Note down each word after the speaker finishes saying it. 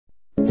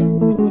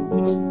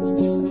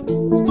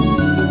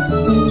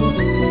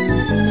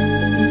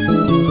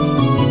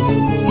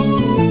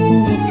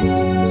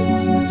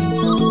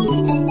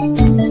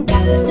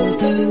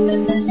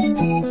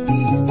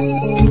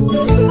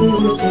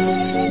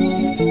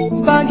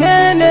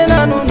Bagende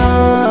nanuna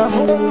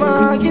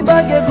muma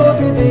gibage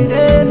koby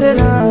dende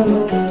nanu.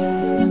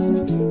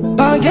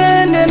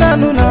 Bagende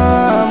nanuna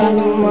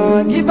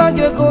muma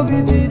gibage koby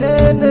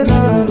dende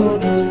nanu.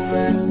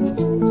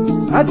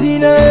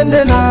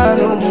 Atinende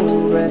nanu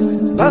mube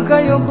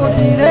bakayoko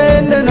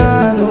tinende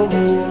nanu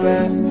mube.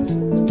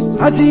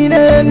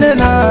 Atinende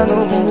nanu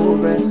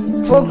mube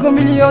foko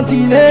million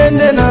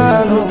tinende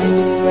nanu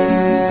mube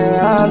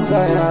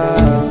asaya.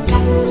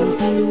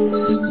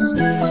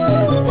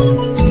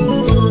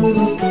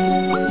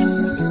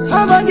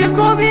 Habage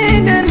koby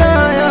dende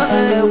ya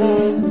ewu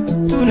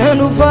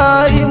tunenu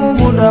fai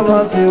mumunda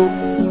mafeu.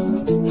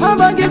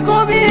 Habage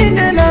koby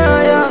dende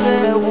ya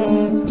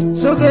ewu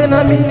soke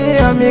na mini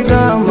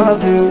amiga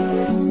mafeu.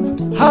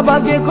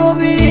 Habage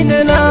koby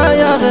dende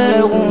ya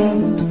ewu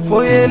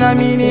foye na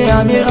mini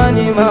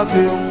amirani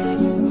mafeu.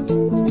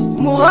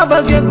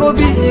 Murabage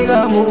koby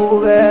siga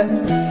mube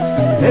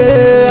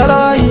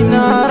ala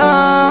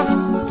inara.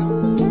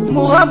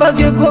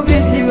 Murabage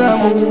koby siga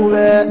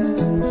mube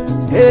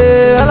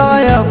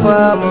ala ya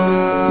fama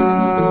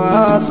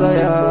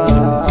asaya.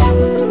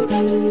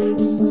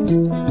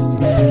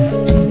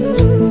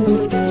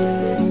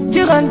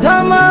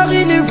 Kiranta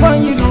mari ni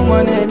fanyi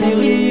lumane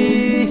miri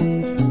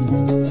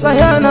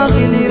sayana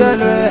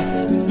rilirale.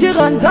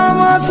 Kiranta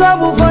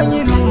masabu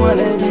fanyi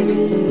lumane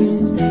miri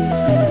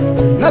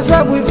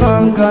nasabu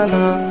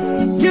fankana.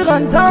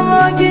 Kiranta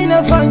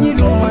magina fanyi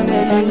lumane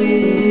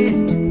miri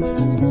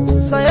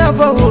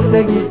sayafa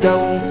hote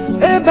gitau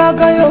e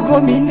baka yoko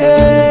mine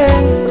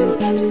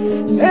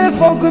e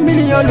foko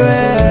million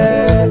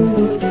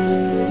lwe.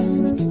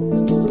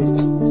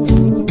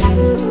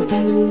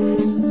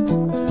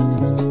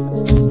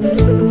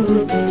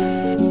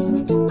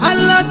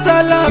 Allah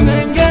tala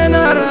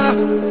mengenara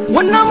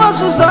wana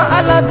masusa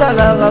Allah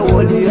tala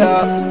woliya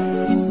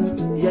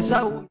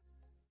yasau.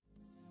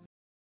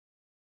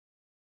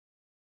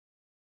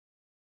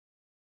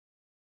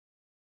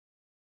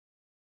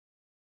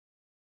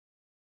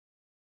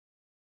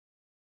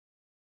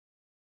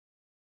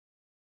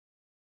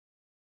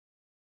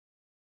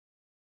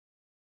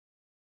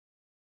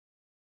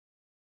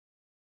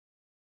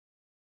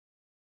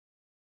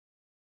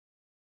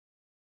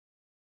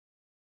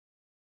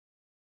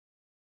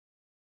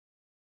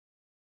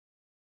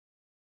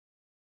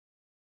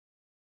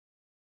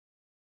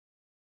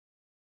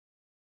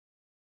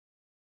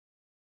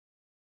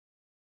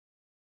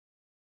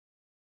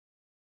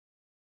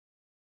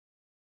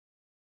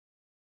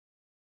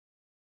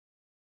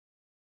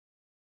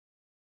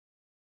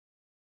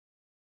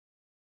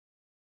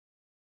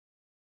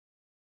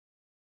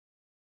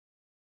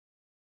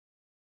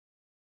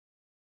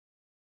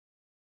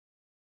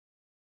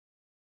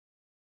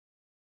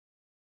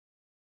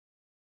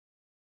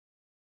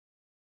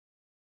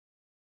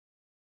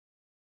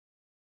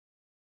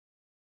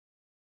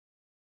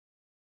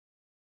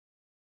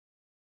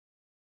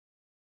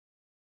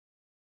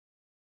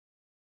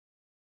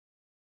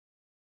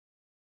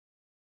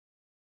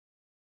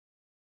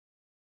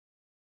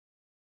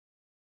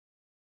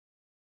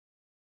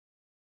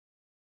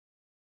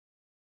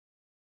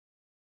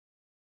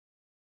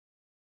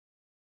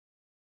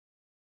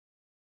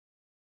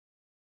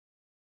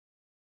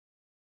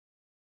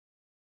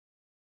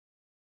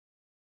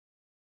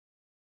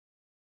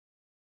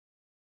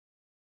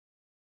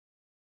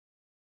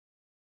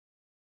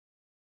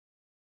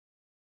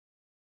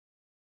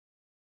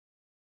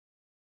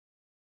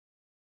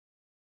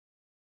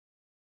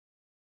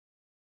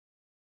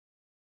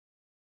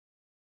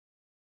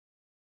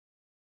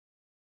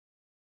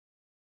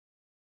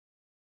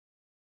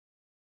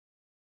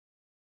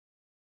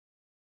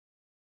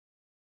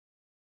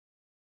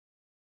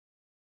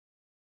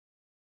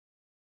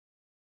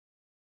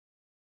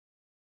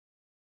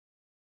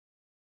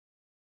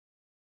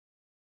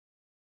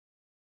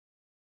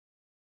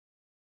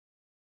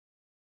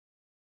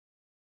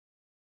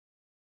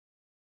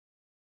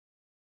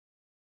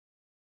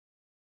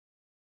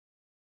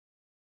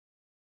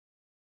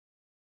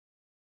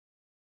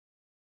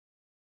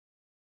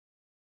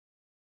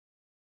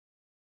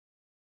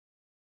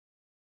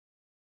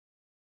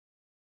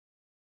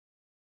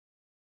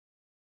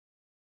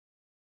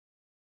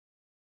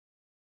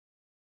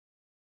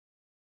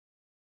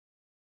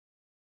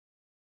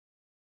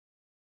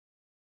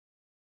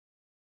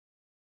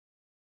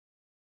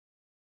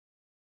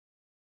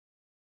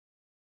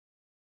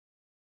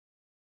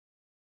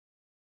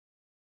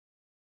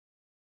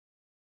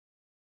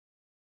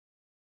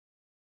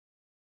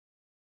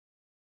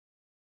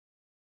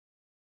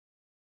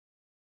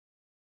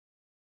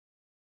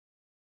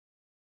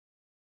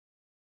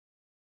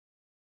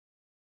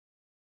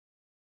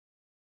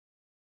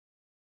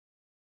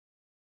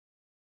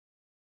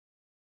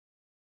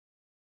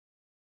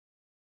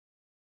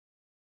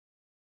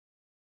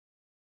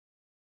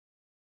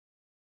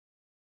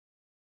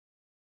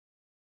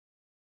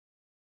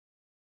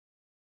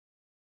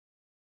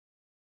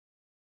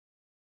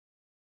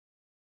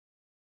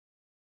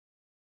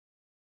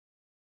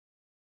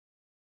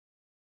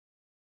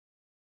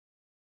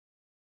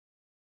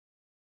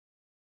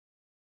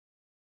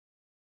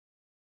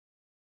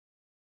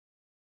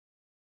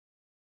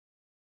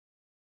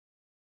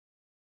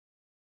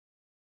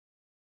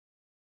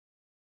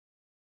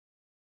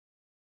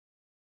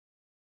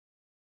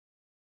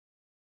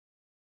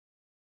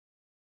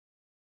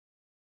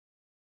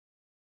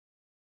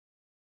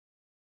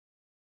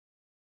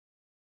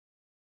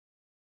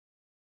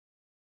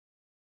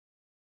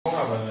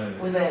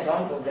 Vous avez pas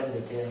un problème de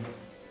terrain?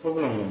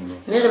 Problème non.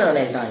 N'est-ce pas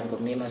les gens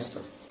comme mes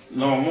masters?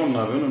 Non, moi on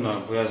a un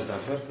voyage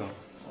d'affaires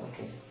quand.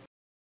 Ok.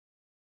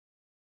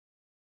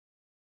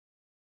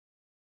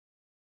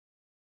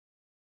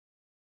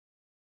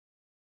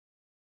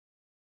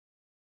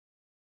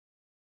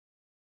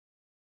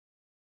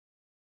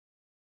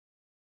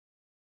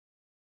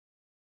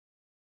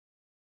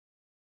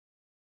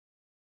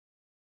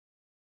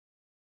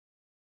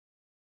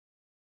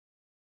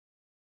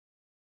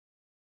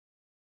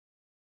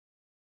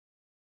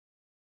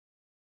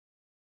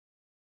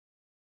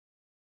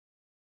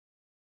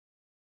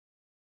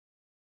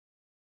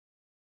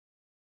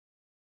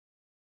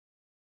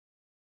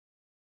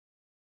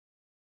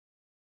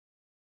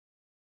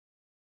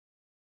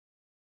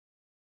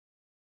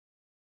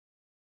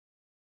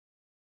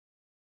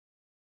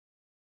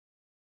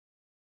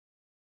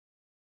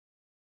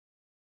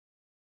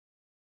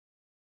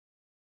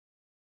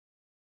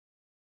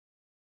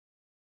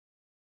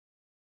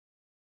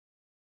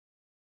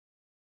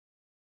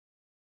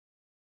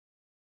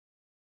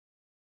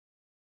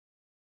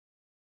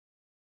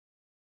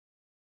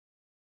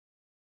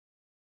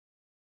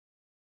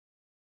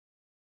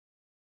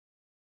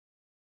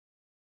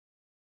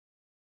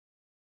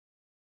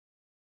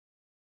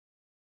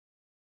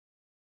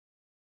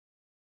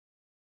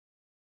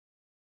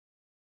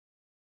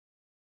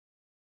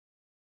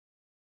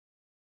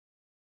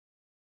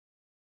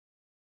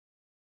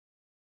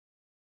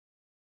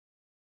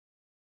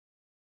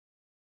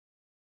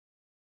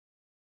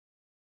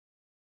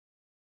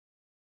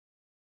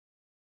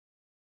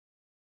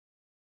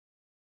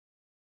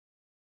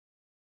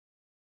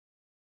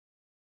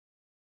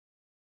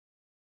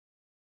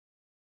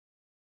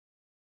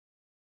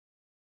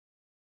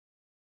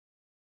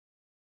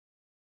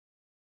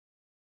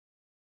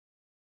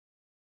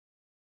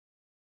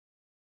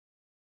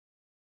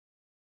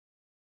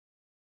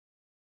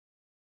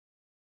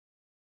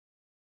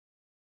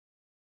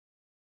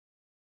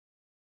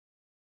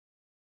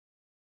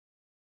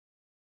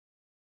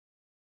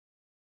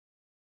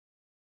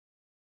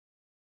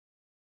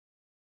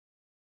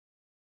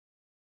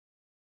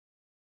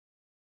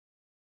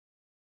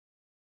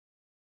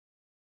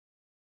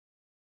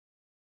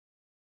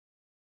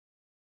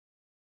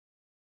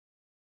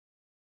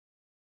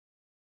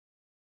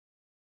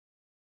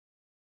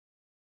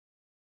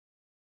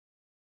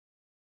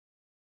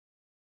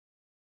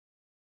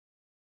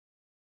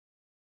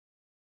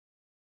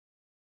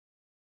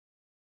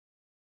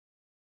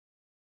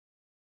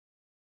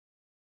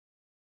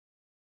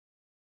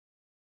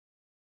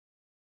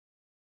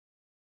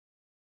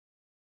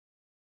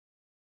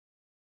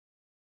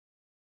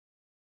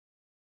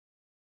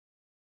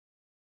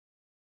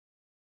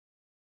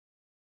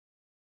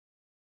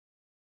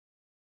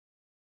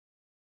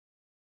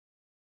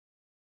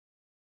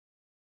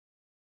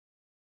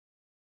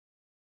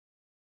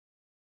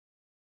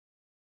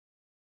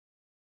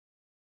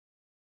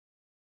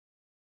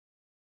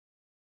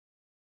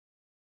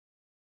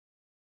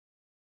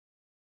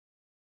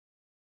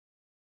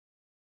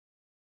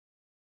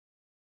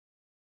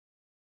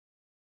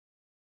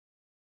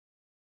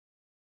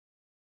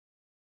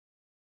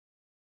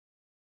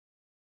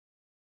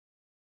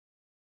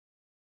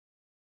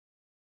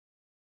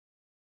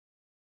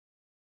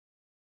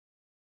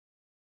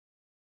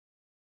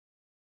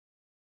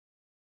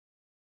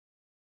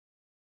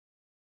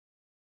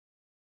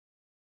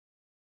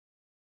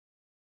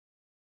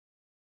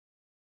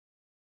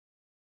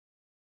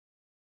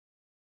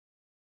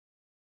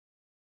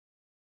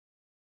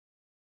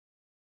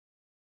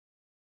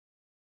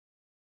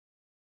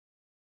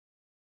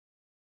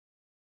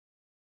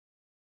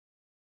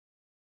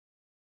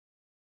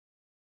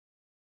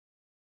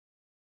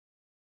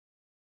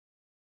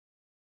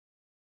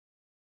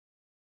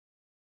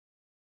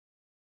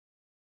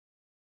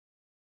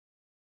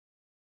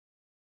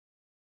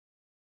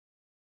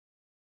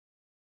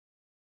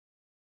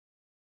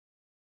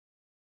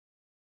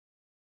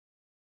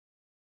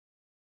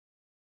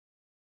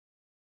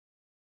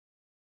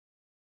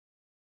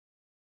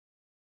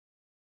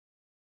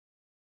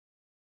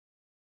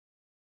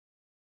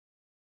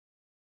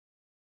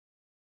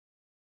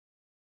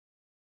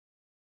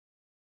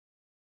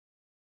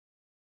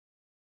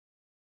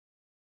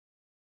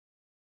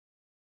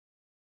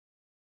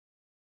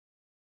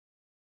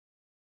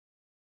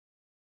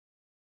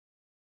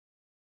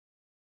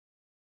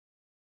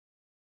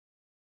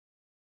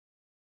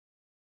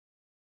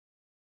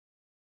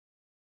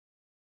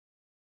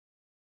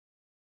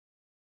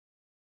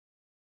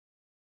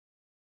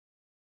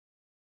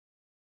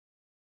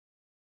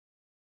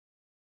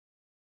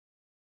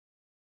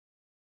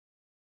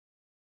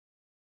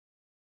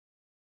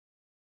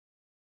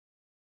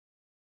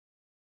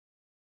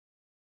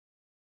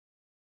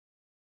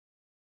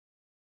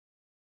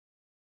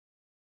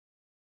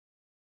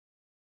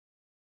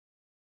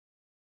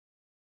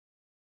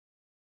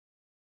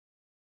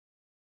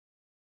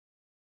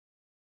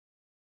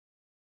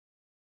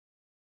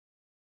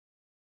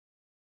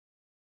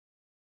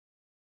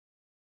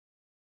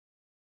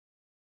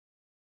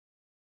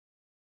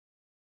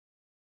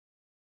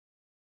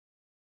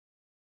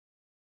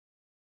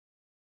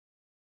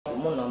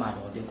 mon nom m'a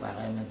demandé quoi,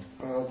 même.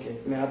 Ah, ok.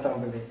 Mais attends,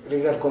 bébé.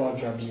 Regarde comment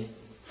tu es habillé.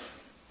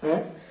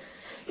 Hein?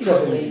 Il va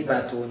me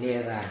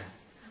bâtonner.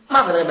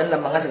 Ma vraie belle, la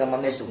magasin, ma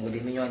mère, sont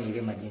des millions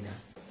de Madina.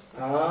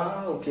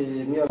 Ah, ok.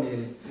 Mieux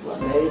habillé.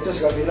 Mais il te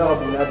sera bien à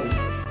Boulade.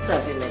 Ça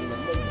fait même.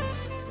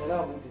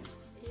 Maintenant, bébé.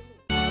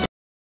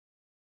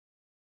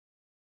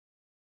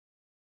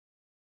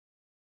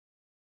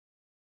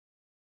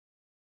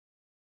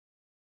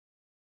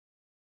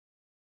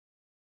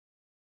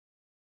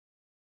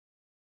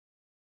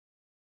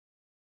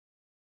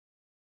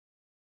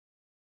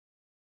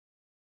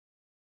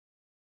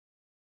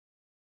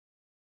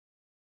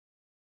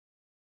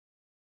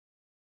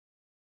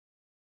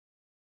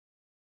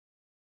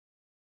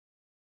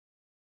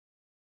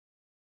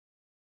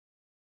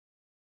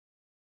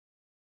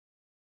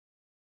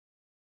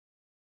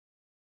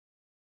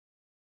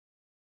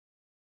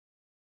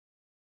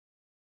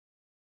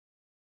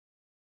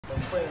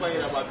 Quando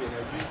era para ver,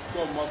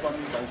 como uma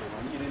família cansa,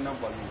 não queria não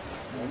para mim.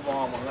 Não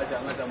vão amanhã já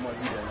não estamos ali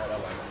na hora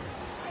vai.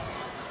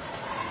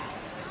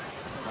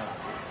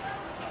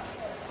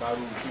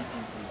 Caru,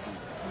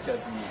 puxa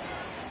tu.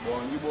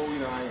 Bom, e bom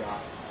ir aí,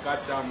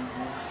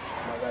 cachambu,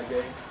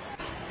 magaje.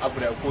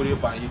 Après courir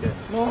par idée.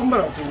 Non, mais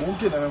tu vois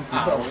que dans un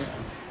Ah oui.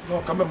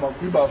 non, quand même,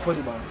 il va faire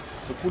des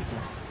c'est cool.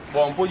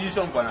 Bon,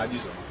 position pour la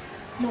disons.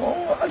 Non,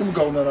 allez me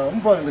gagner là, on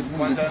parle avec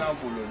mon devise. Concernant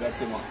pour le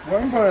versement. Ouais,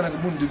 on parle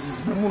avec mon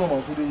devise, mais mon nom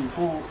en soudé, il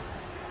faut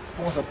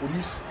la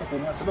police, pour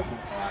moi, c'est là quoi.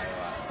 Ouais,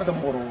 ouais. Quand on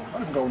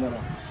allez me gagner là,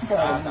 on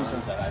parle avec mon ça.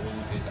 Ça va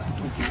venir ça.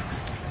 Ok.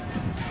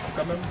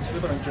 Quand même, il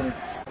va l'enchaîner.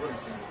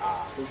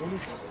 C'est joli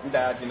ça.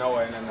 D'ailleurs, tu n'as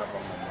pas un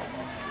enfant.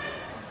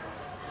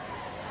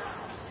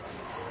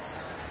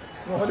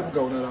 Non, allez me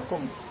gagner là,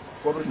 comme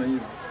Cobra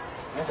Naïve.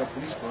 Moi, la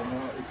police pour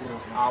moi et pour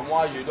Ah,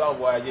 moi, je dois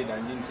voyager dans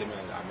une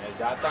semaine là, mais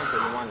j'attends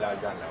seulement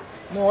l'argent là.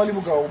 non, allez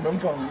me gagner, même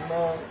pas.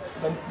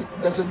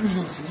 Dans ces 12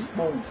 jours-ci,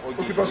 bon,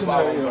 occupation de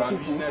l'air, tout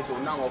court.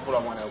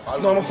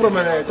 Non, mon frère,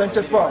 mais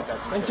t'inquiète pas,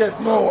 t'inquiète,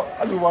 non,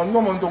 allez,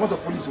 non, mon dommage, la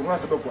police, on a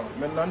ça quoi.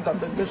 Maintenant, dans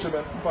 2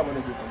 semaines, on va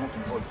mener 2 temps.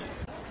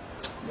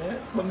 Mais,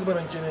 bon, nous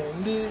allons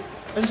enchaîner,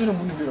 ingénieur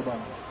Mouni là-bas.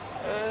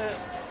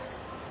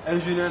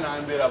 Ingénieur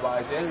là-bas,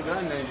 c'est un grand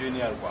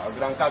ingénieur, quoi, un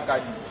grand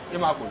cacadi. Il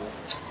m'a connu.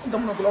 Dans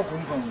mon accord,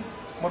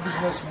 mon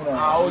business, mon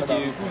ah, ok, tout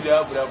est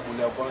pour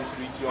la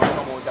construction,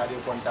 comment ça les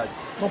contacts.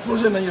 Mon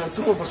projet n'est pas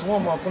trop parce que moi,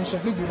 je ne sais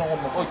plus de nom.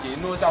 Ok,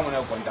 nous, ça, on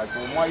a contact.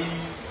 Moi,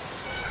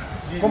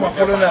 comment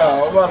faire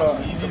là, voilà.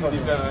 Il dit de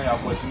faire un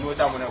rapport, nous,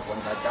 ça, on a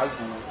contact.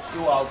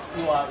 Il va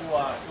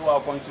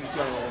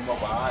construction, on va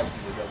pas.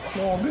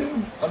 Non, mais,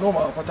 non,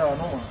 non,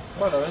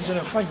 voilà,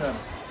 ingénieur fin.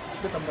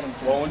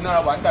 Bon, on a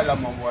un la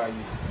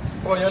m'envoyer.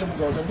 Oh, il y a le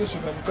gars, dans 2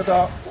 semaines, quand tu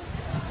as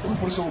une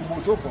police au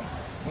moto, quoi.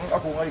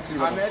 Ah,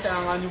 mais tu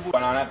as un niveau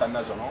banana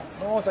national.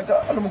 Non, t'as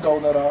qu'à aller me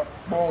gagner.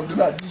 Bon, de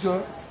là à 10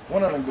 heures,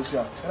 on a négocié.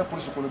 Il y a la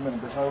police qui le mène,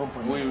 ça va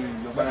pas. Oui,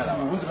 merci.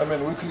 Vous avez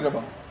même écrit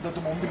là-bas. Donc,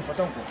 mon bill fait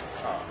quoi.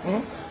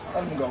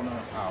 Allez me gagner.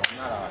 Ah,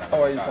 on a.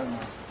 Ah, oui, ça.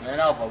 Mais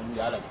là, on va vous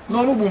dire.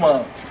 Non, non, bon,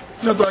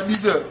 tu as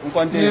 10 heures.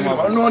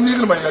 Non, il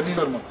y a 10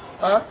 heures.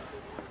 Hein?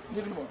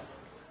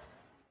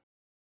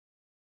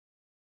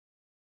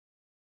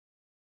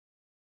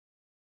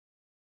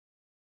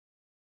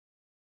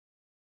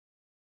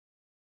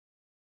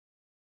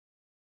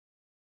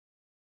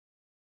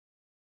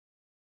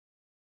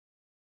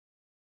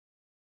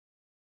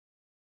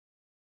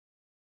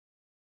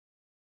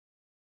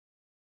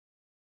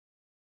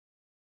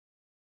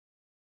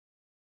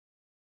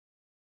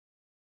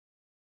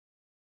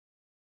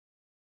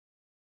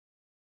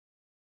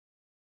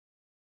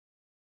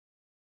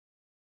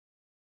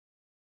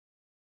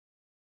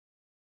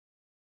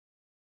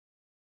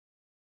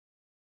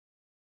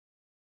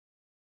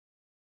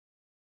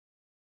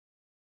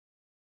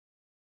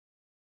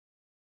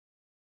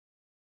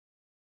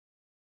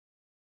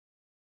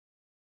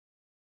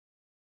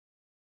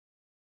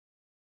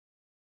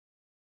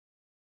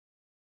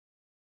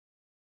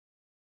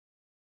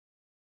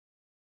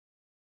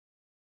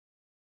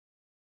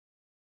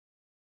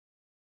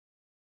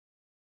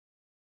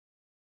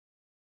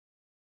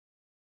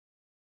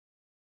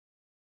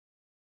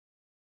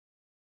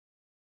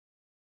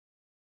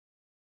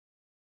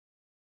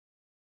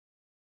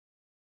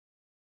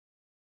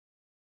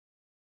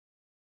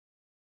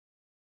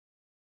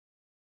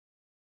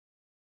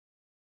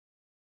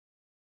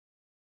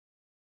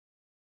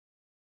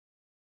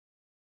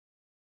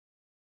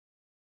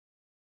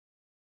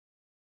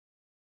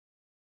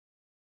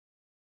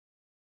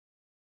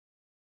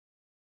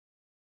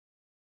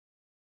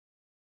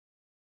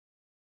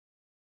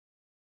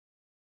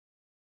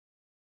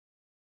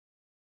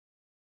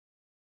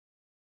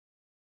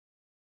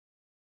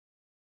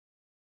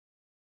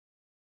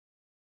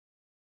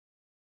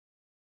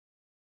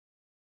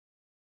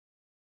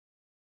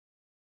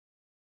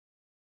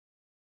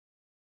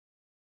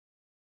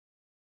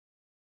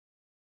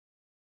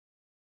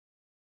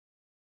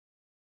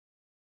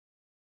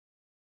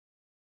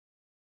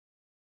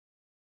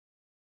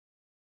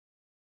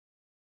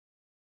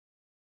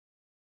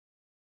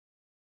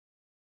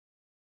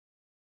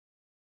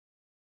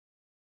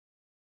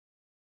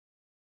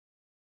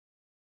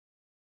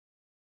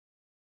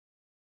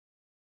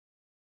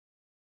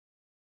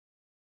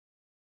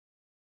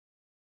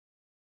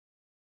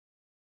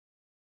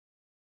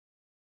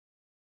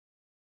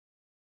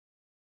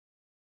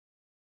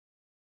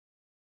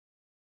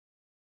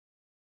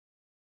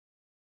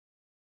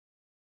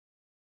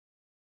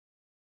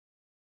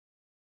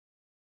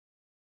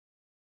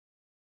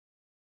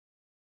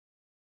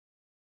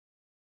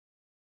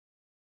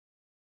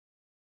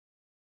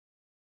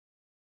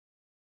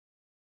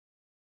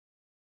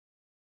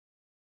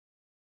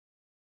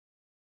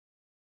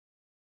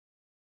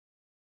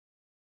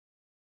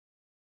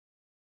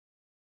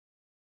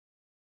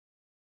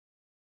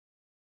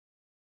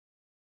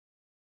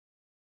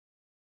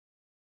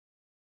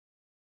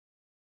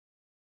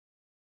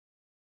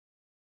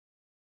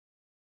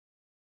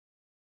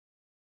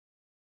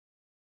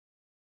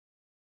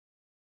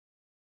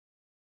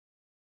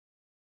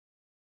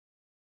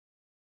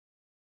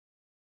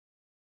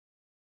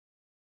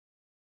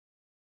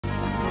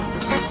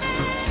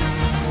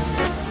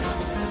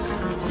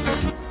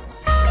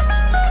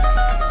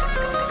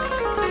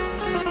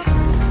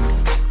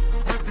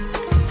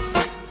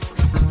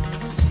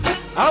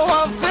 awa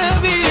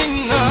febi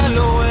na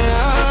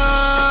loya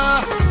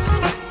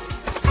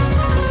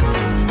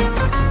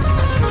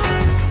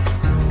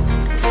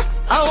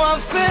awa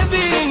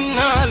febi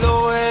na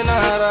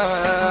loenara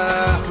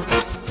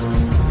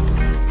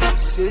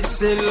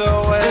c'est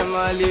loe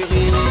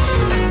maliri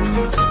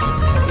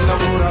na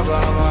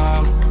murabama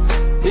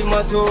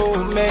imato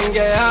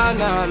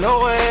mengeana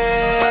loe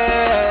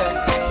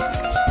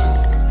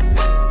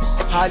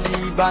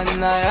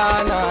halibana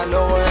yana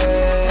loe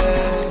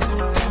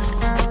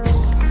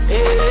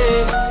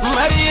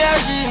Maria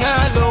Gina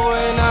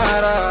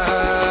loenara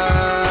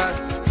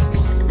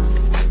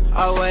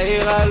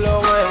awaira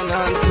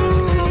loenantu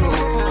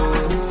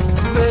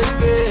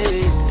bébé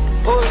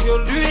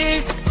aujourd'hui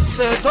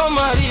c'est ton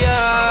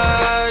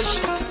mariage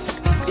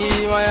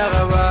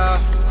Imayaraba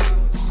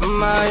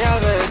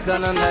Mayareta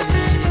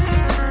nanali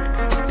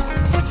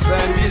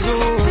fais un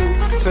bisou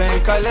fais un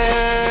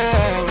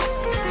câlin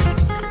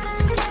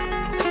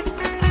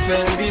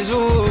fais un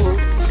bisou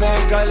fais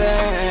un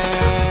câlin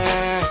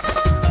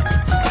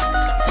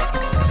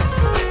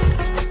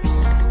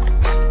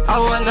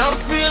awana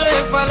fire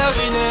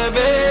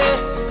falaginebe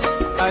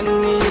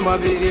anni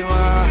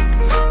mabirima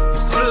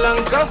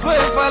lanka fe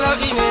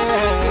falagine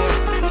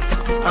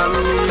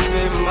ami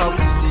be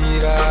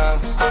mafutira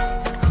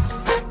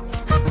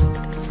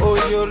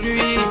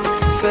aujourd'hui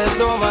c'est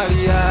ton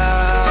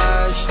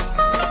mariage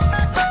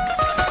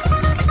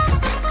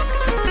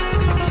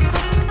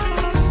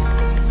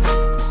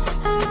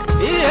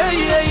yeah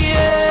yeah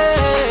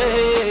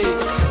yeah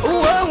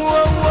wow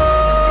wow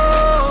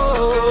wow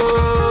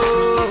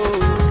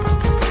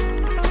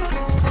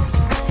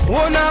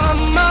wona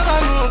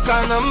maganu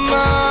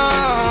kanama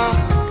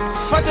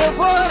fate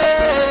fore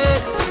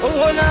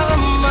wona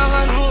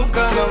maganu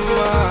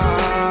kanama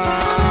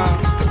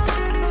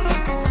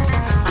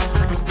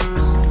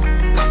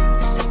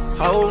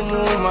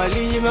haumu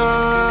malima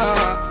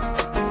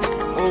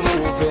omu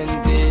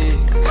vende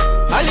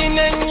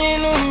alinenyi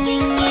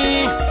nyinyi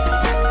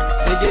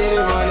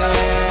egere mana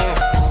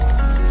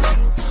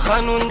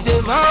khanunde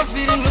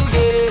mafiri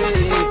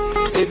nugere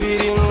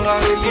ebiringa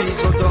li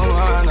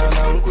sotomana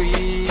nankui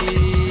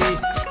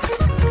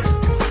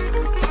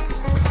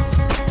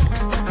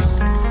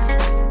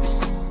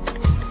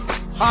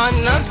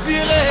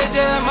anafire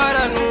de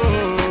maranu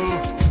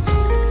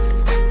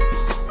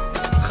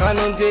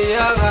khanunde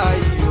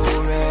yagayo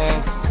me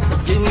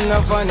ginna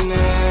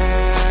fanne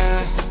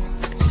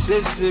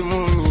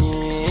sesemuni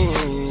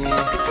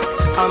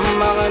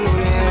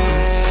amaganune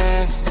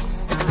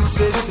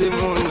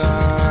sesemuna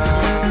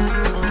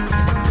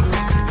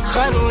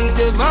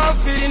khanunde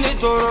mafiri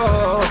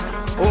toro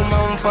o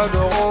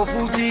manfado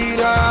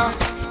futira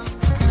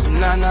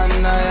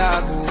nanana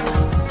yabu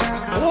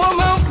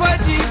woman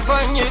fati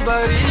fanyi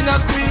barina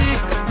kwi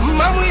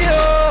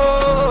mamuyo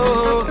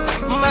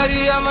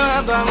Maria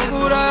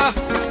Bangura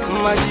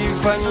maji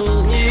fanyi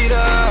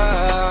nira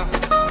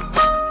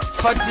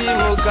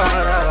Fatimu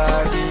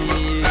Karari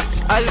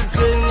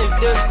Alseni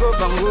Desko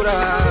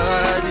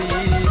Bangurari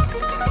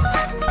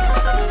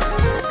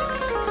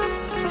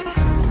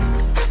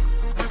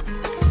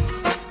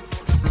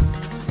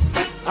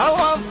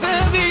Awa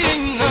febi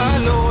na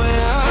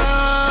loya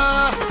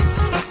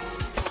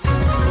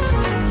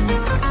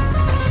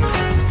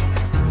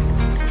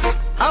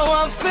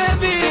Awa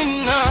febi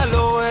na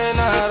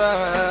loenara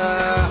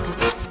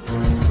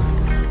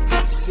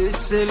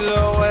C'est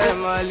loe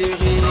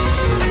maliri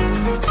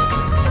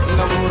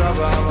na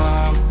murabama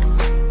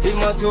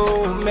imato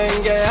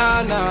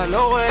mengeana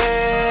loe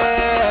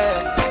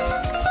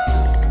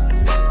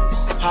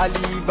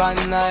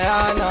halibana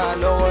yana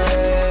loe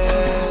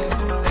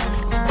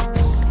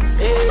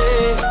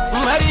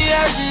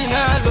Maria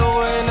Gina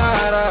loe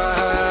nara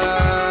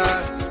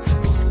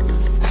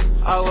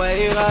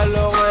awaira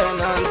loe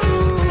nantu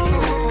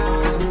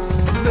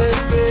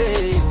bébé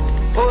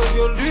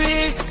aujourd'hui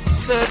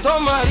c'est ton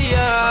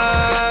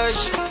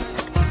mariage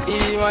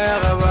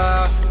Imayaraba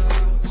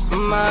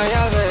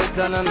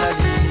Mayareta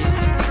nanali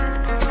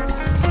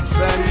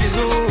fais un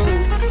bisou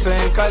fais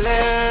un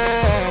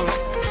câlin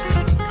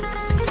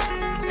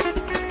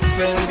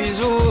fais un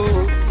bisou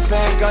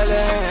fais un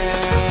câlin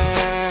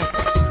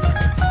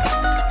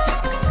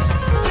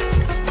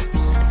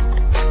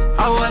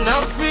awana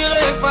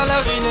fire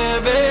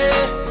falaginebe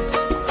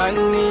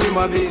anni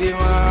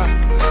mabirima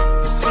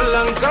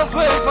lanka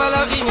fe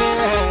falagine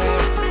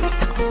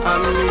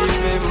ami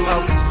be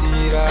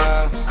mafutira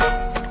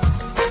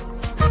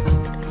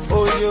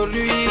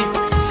aujourd'hui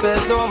c'est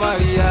ton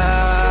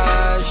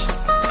mariage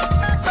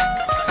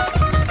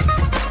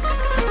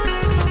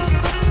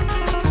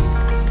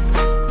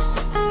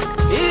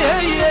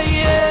yeah yeah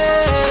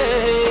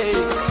yeah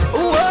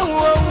wow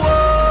wow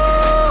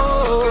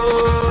wow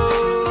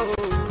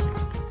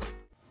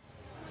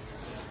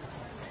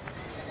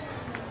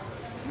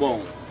bon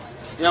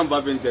yam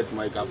ba 27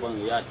 mai ka fon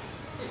ya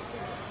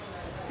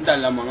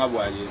ndala manga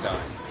bwaje sa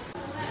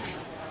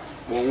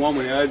bon wa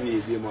mo ya bi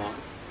ma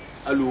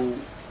alu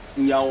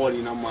nya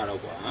wori na mara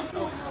kwa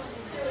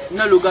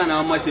na luga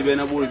na ma sebe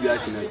na bolu bi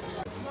asina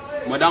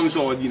madam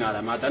so odina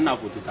la mata na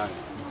foto tan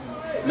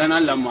nana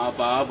la ma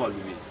fa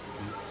lui.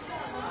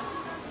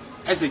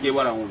 Est-ce que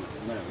voilà on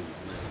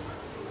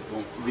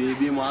donc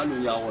bébé moi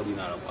nous y a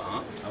ordinaire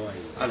pas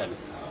ah là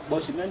bon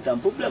c'est même un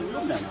problème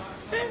non là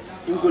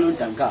une colonne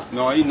tanka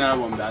non il n'a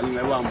pas d'aller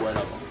mais on boit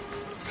là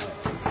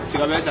si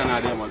la bête n'a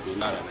rien moi tout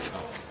là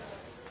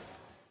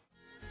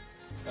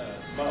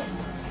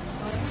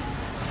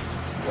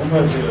on va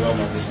dire là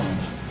maintenant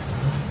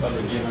pas le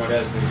game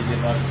mariage le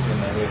game match que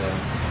n'a rien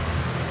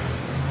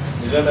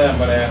déjà d'ailleurs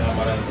mariage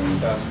hamaran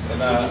tunta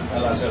na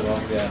ala serva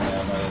dia na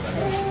hamaran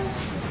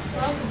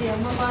dia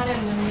hamaran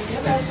ni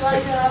dia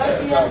suara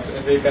Arabia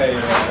bekai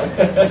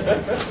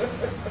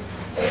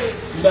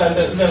la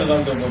se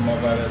non do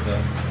hamaran da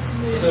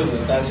so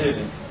ta se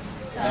ni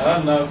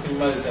na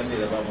filma de sandi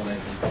da ba mona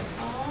ki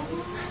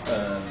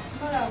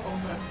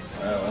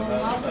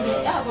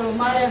ya kalau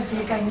kemarin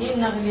sih kan ini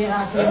nak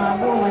dia sama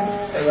bom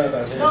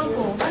donc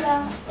voilà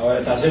awal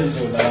ta se ni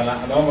so da na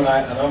no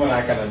mona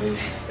kana ni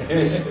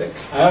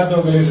ala to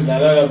gulis na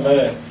la ba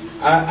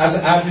as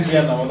artist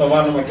ya na mo to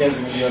ba no 15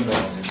 million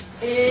dollars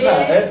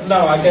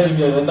não a 15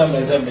 million da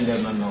mais 1 million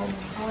na no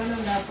awal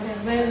não dá para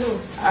rezo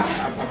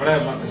après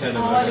c'est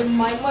awal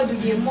mais moi do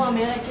dia moi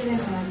mais aquele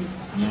sabe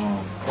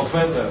non en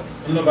fait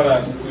no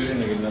bara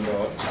cuisine ni na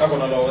do ako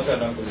na lo sa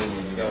na cuisine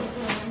ni ga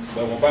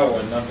ba mo ba wa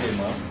na fe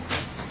ma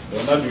do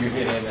na du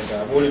fe ne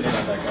ga boli ni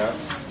na ka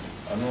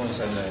anu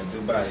sa na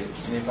Dubai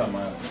ni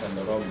fama sa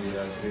na rob di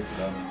la trip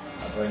da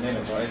après ne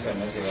na fa sa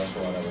na se ga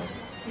so ala ba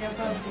ya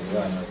pa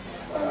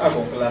ako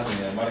klase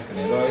ni marca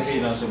ni lo si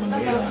na so man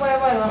ni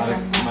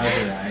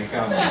marca ai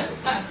ka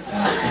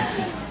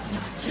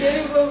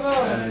Quiero gogo.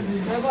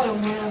 Me valo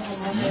muera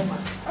como tema.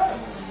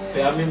 Pe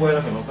a mí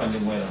muera que no pan ni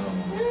muera no.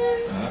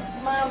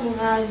 Mamu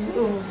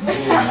ngazo.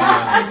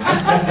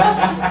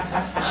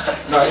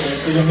 No,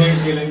 yo me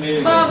quiero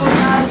ni. Mamu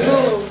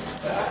ngazo.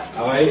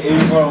 Awai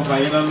inform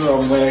pa ina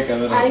no muera que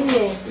no.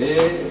 Aye.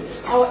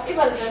 Awa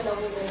ibal sa da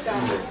mo ka.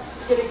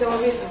 Quiero que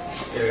vamos.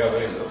 Quiero que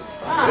vamos.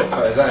 Ah,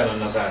 esa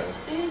no sabe.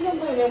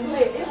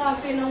 Lembrei,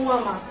 Rafi não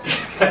ama.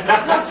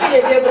 Rafi é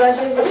de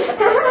Brasil.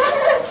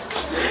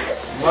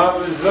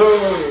 Vamos,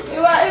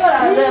 eu lá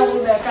já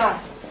vou dar cá.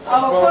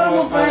 A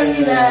forma para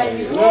ir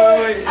aí.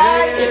 Oi.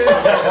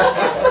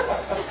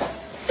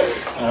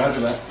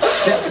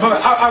 Mama,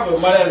 aku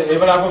malah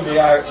ibarat aku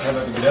biar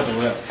sampai tu biar tu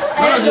lah.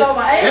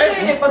 Joma,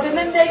 ini pas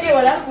nanti lagi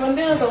wala,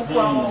 nanti nak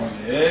sokong.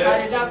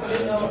 Ada dah boleh.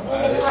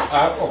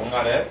 Aku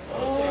enggak ada.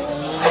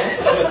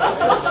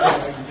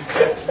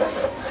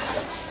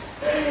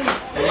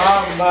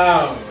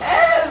 Mama.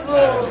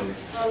 Eso.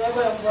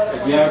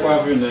 Biar aku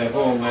afirme,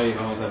 kau ngai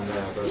kau sampai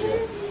aku sih.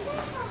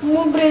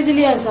 Mu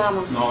brasileiro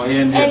sama. No,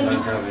 ini dia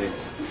tak sabe.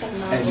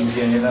 Ini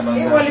dia ni tak sabe.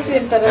 Igual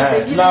pintar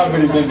lagi. Não,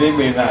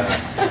 bem nada.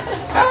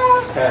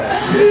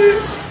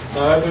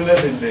 Não, tu não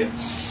sente.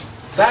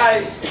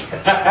 Dai.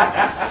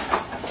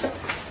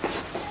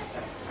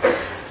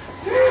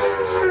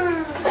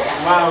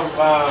 Mam.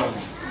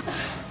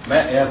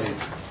 Mas é assim.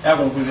 É a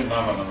conclusão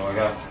mama não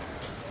é?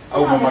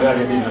 Aku mau mariah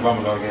sini ni bang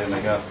melawan kita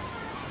lagi.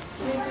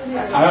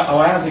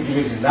 Awalnya tu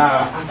kiri sini,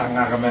 dah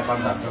tangga kami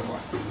pantat tu.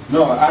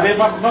 No, ada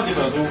apa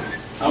kita tu?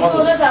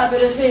 Aku dah tak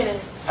beres ni.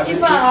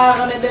 Ifa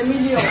kami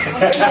bermilion.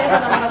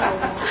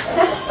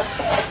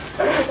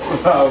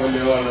 Wow,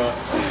 boleh mana?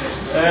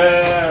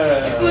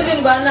 Kusin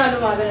bana tu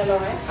macam mana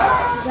loh?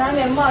 Jangan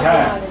memang.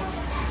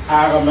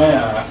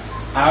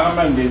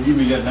 Agama ni 10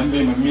 million,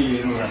 nampak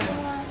million orang.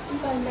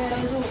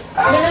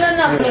 Mana nak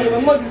nak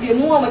mau dia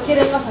mau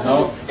makiran masa.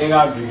 No,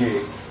 enggak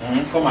begini.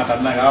 Kau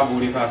makan nak apa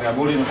boleh fafi,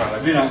 boleh ni fafi.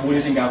 Bina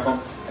boleh singgah kau,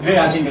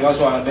 bina singgah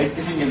suara, baik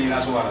singgah ni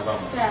suara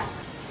sama. Ya,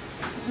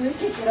 sudah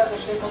kira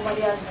kerja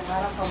komédies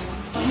negara kamu.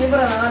 Ini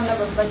berangan nak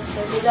berbasis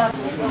saja.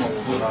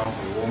 Orang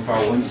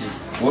Pawanci.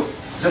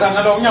 Sedang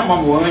ada orang yang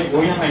mampu, orang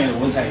yang hanya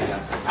orang saya.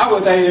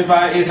 Aku tahu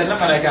Pak, sana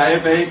mereka,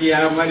 Pak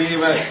dia mari,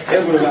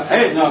 berubah.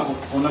 No,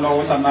 orang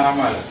orang tanah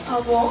amal.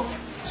 Apa?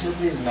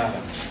 Surprise nada.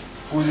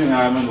 Kucing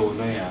amal loh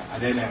ni ya,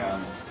 ada ni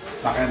kan.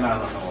 Pakai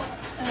nada no.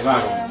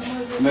 Bago.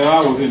 Me va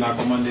a volver a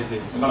comandar,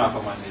 no la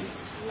comandé.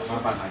 La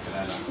papá no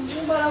queda.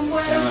 Para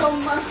muere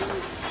como.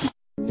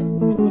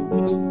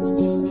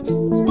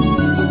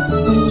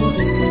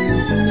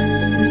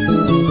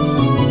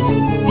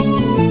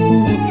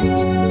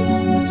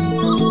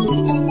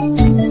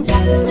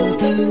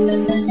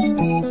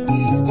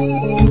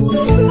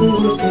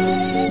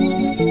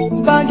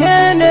 Bague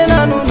de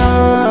la luna,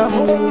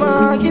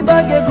 muma, qui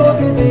bague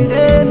koby de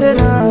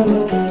la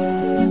luna.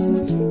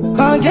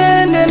 Bague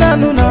de la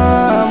luna,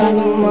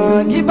 muma,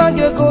 qui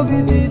bague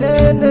koby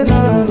de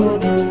la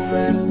luna.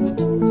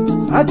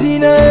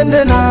 Atine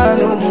de la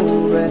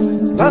luna,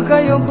 baka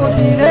yoko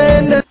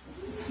tine.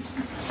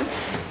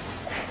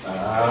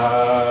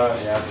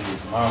 Ya sih,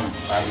 mam,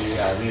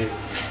 hari,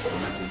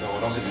 masih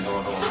dorong sih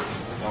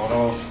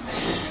dorong.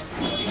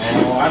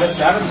 No, ada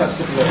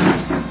satu tu.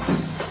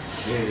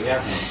 Ya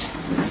sih.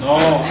 No,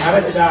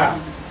 ada sah.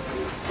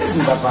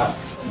 Kesin apa?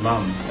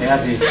 Mam, ya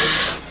sih.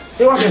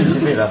 Ewa kan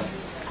disipela.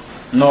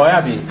 No,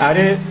 ya sih.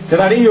 Ada,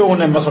 tetapi yo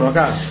orang masuk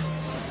kan.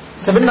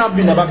 Sebenarnya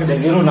bina bak de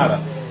zero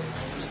nada.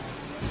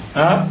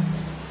 Ah?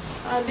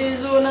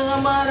 Adesso na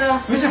mara.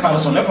 Mi se fa lo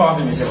sono fa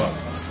mi se va.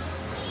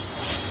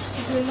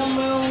 Non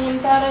mi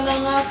untara na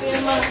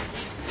ngape ma.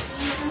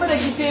 Mara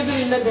di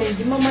febbre na dai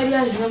di ma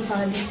mariage non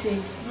fa di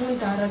fe.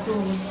 Untara to.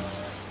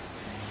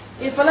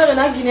 E fala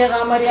na Guinée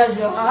ga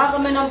mariage a ga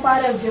men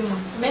pare film.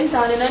 Men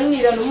tane nan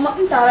ni da ma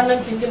untara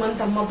nan kindi man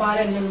tamma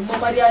pare ne ma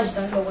mariage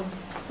da lo.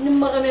 Nim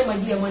ma ga me ma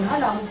dia man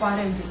hala mu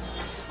pare film.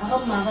 Aga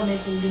ma ga me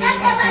kindi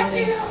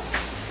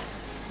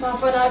ma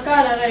fana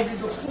kana ga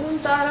gitu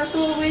untara to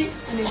wi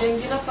ni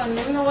dengina fanne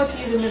na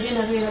wati ri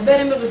na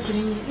bere me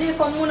rifringi ni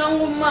famuna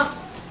ngumma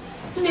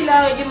ni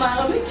la ga ma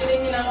ga me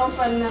kire ni na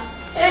fanna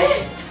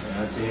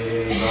Ati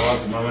bawa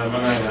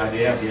mama ya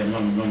ati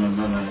mama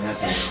ya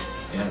ati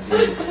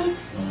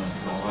mama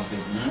bawa fe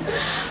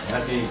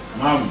ati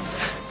mam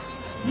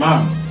ya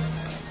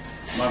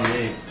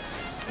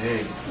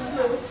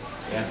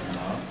ati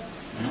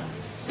na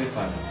fe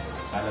fa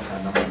ala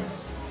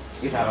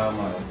kita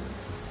mama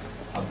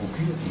Abu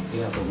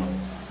Kiri atau mana?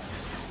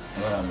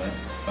 Orang mana?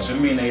 Pasal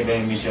mina iba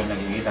mission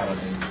lagi kita ada.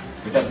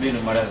 Kita beli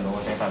nomor ada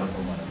logo kita ada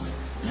mana?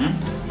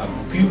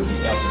 Abu Kiri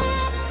atau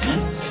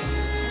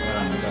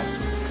orang mana?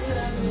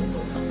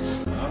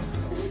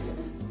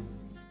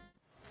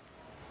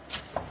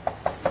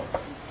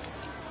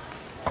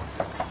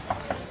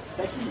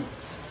 Saki.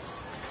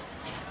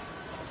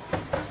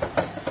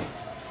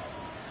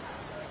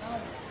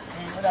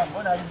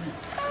 Mana ibu?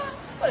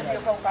 Mana dia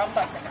kau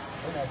kampak?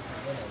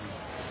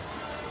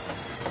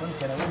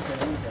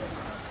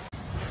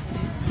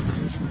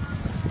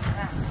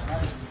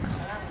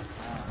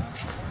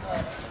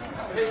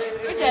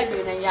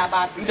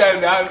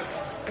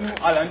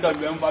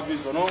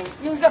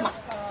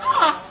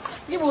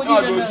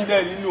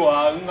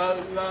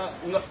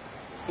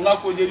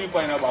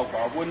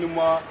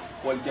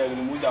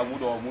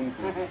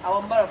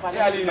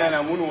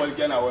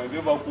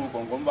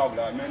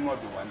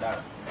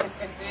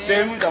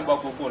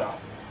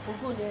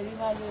 Kuku dari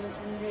mana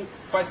sendiri?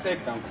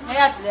 Pastek tang.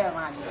 Ayat le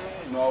mana?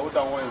 No,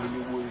 uta wa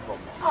really boy ko.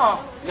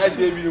 Na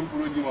se bi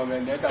produit mo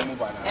men eta mo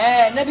bana.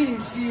 Na bi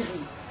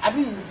siri.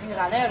 Abi siri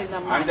ala ri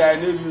na ma.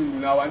 Anda ne bi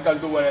na wan tal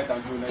to wala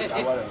tan so na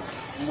ta wala.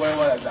 Mbo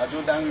wala da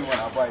to tang ni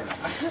wala pa ina.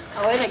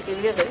 Awena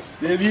kelere.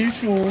 Ne bi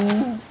su.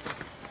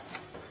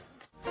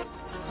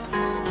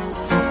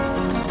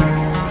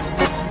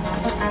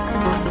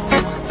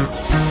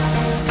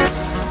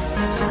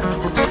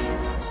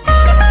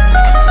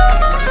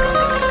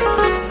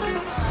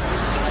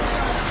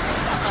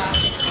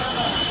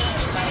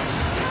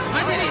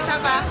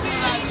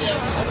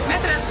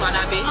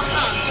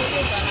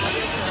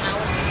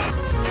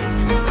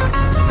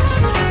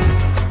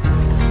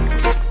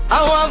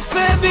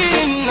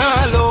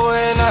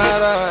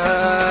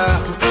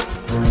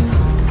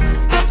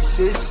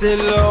 C'est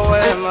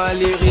l'oreille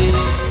maliri.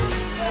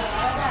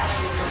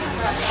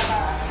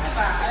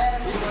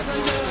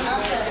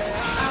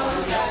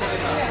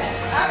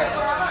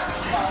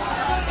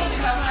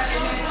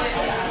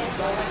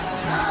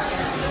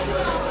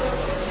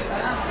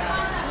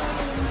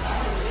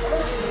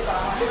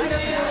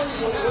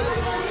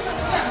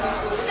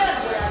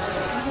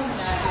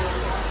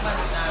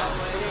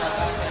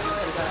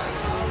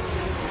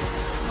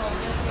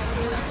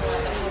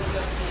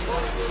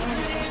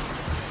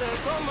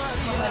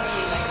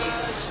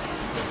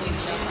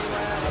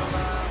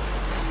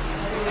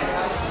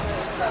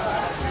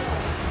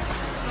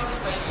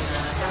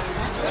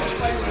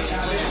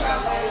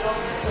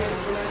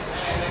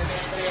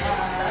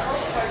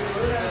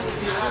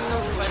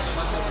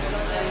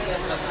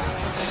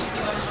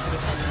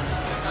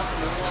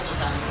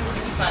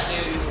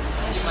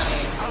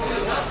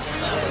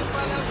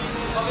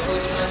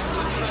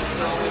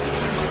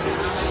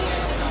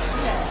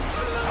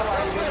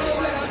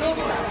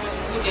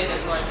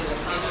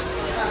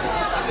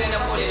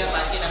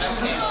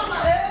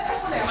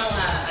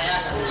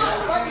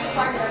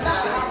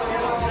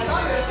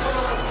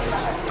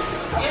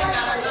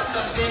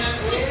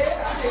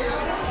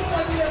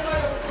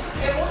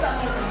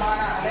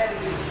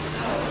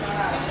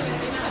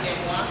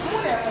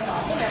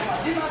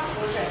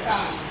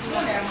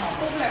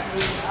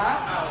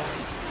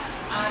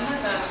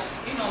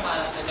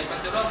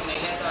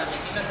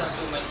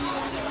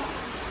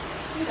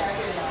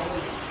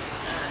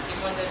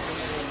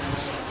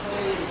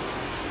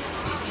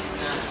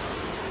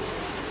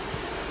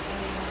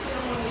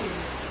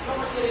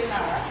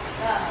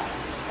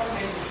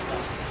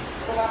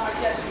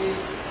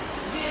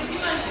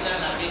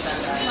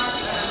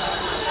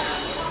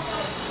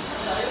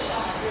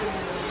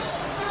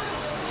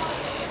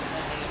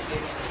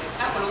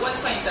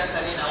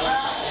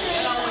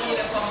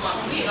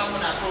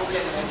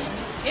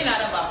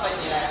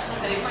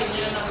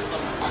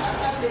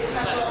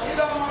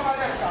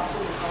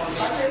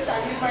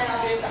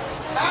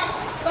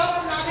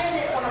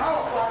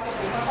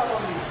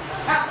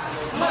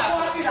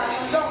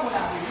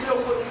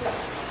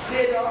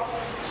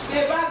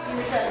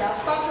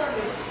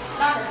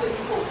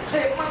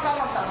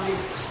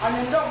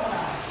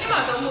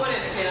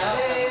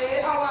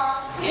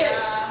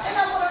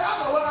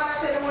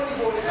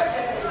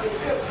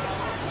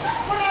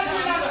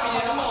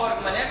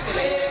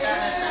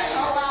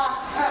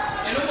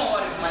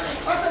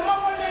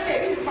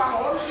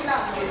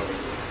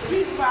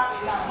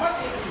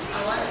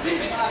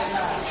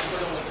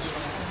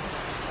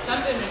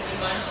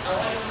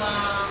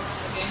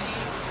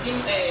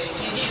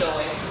 j'ai dit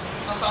l'oreille.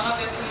 Enfin, on va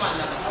faire souvent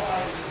là-bas.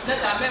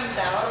 Là, même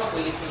ta robe,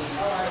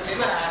 c'est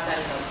pas la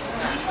taille.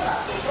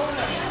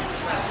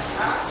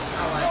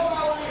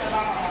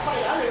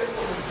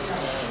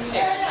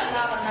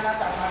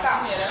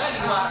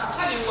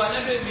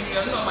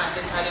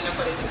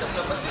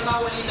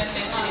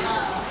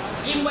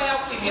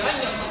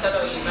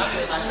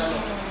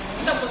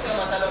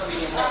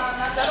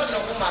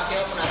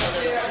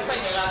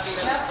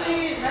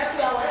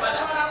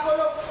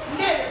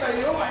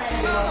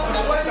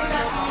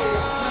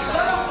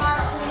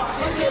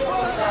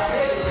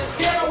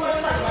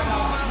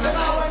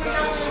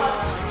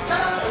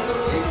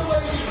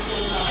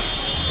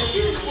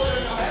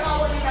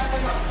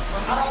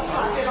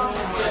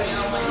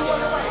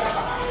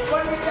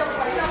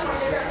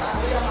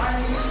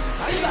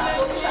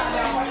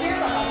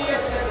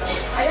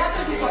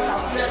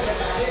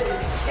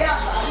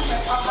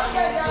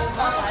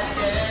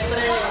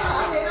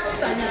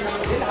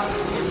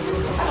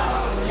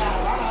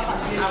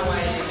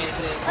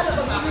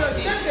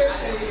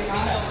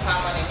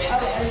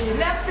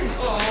 Merci.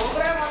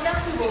 Vraiment,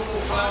 merci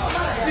beaucoup.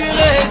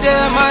 Birede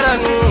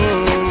maranu.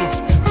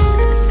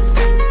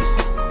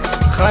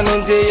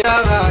 Khanunde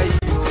yagai.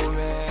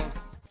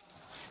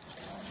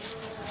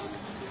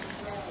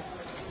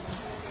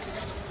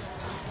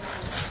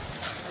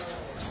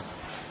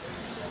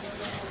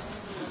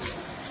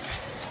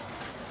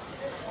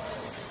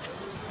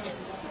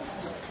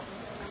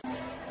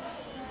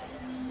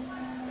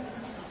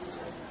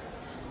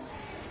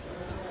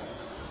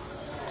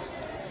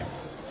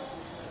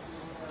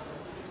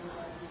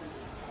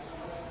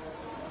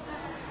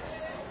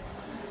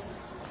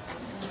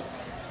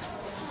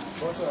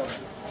 Bonsoir.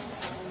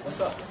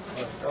 Bonsoir.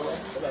 Ça va?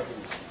 Ça va bien.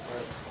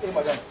 Et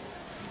madame?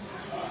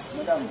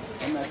 Madame,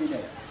 on a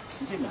bien.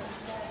 Ici,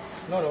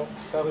 non, non,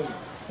 ça arrive.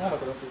 On va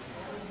te le faire.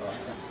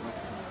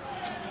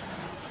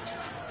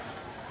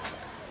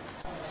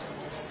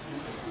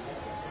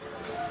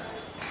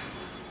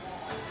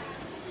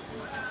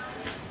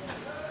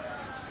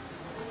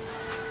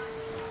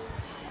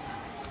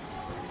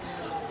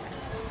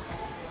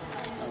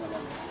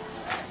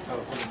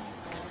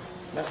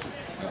 Merci.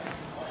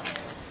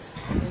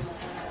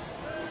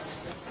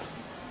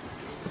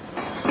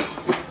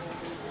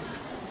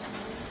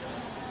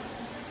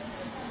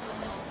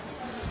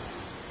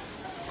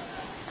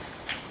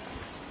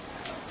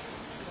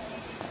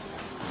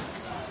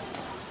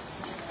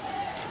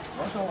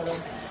 Bonjour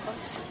madame.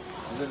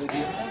 Vous allez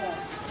bien?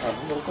 Ah,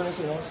 vous me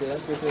reconnaissez, non? C'est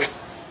l'inspecteur.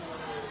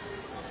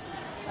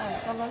 Ah,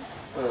 ça va?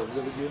 Vous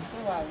allez bien?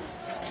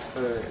 Ça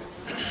va.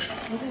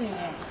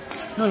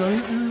 Non, non, il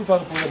n'y a pas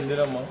de problème de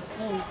la main.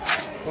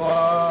 Il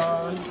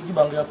va y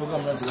avoir un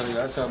programme dans ce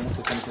cas-là, ça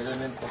montre comme c'est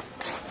même pas.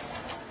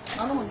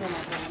 Ah non, non, non.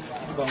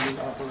 Il va y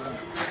avoir un programme.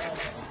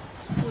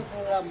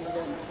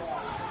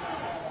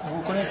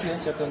 Vous connaissez un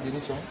certain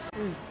démission?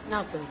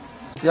 Non,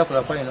 il y a pour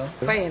la faille, non?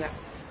 Faille.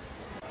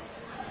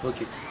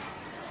 Ok.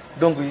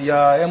 Donc il y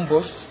a un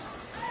boss.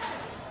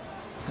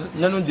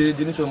 Nous avons des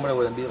démissions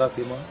de la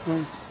firme.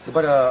 Et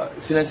pas de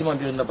financement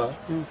de là-bas.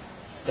 Il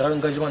y a un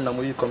engagement dans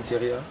le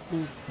commissariat.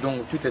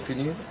 Donc tout est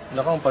fini. Nous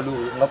n'avons pas l'eau.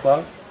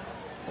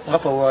 On va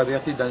faire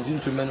avertir dans une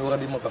semaine. On va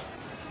dire pas.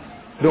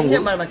 Donc il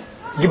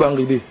va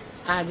arriver.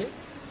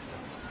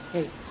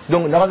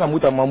 Donc nous avons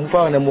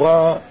faire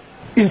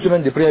une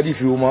semaine de préavis.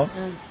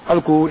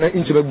 Alors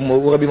une semaine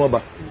on va dire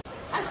pas.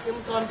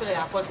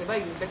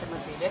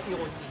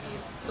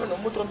 Non, non,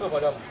 je me trompe,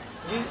 madame.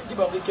 Je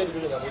vais vous dire que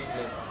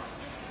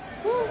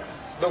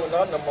donc,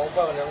 nous avons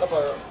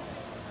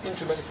une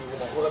semaine sur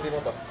le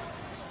monde.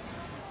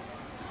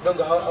 Donc,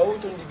 à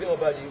autre niveau,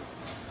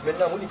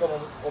 maintenant,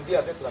 on vit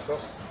avec la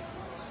force.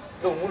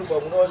 Donc, nous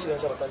avons aussi un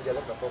certain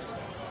dialogue avec la force.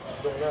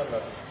 Donc, nous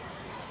avons.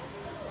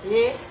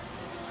 Et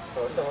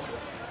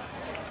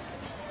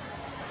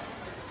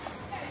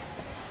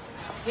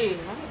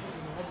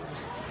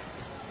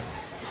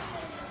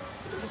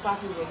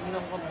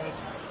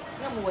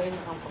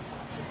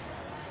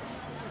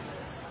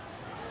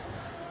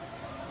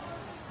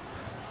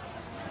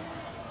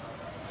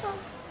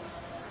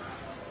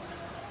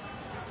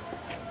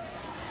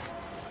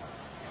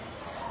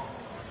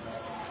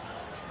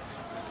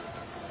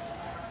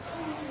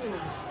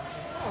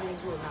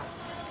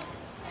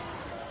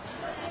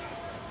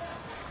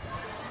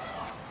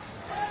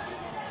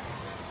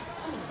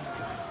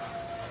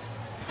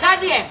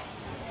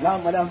Non,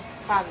 madame.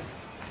 Femme.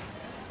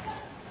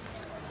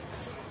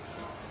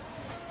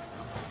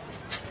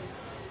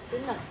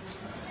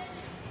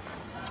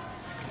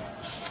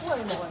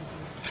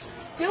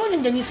 Puis on est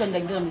venu sur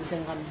des grands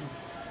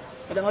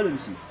madame, allô,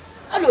 monsieur.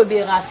 Allô,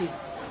 Bérafi.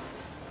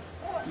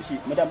 Monsieur,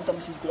 madame, vous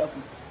avez quoi?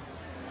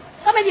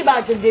 Comme dit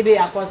que le bébé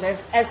a causé,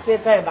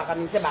 espérer,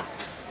 c'est pas.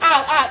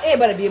 Ah,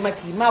 bara be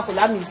mati ma ko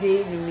la mi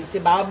se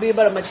ba be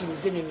bara mati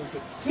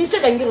mi se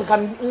dangir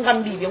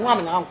ngam bi be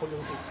ngam na ko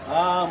lonse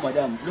Ah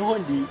madame lo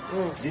hondi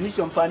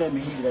démission fane mi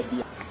hindira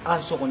biya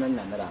an so konan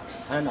nanara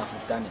ana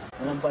futane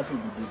nan ba fi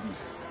bibi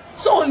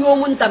so yo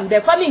mun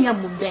tambe famille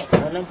ngam mun be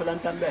nan falan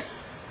tambe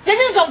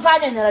Deni son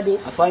fane na rabi.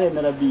 Afane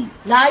na rabi.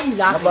 La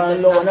ilaha.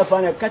 Afane lo na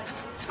fane kat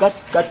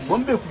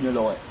bombe kunyo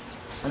lo.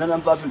 Ana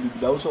nam fa fi bi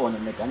da so ona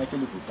ne kana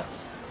kele futa.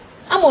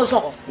 Amo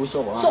soko. O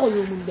soko. Soko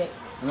yo munde.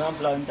 Ana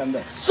fla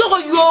ntambe. Soko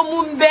yo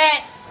munde.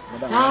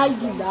 La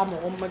ilaha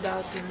Muhammad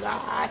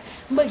Rasulullah.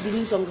 Mba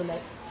dini son gele.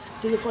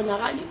 Téléphone à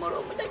rali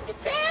moro mo dañ ci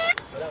fe.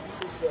 Voilà,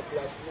 monsieur sur la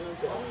place.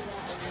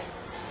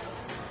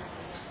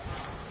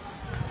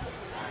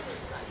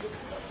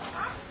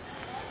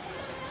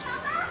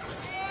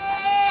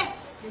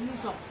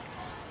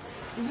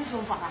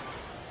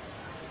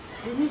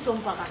 Ini som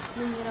fakat.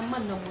 Ini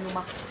naman ng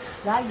muluma.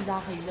 La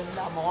ilaha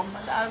illallah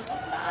Muhammad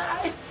Rasulullah.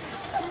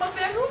 Tama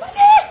pero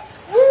mali.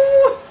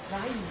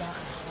 La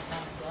ilaha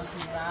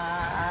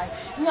illallah.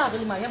 Ni ada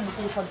lima yang mo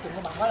telepon ko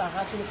ba? Wala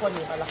ka telepon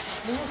ni bala.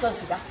 Ni mo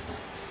sida.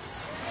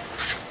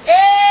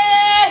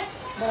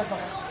 Mara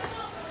fakat.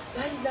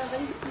 La ilaha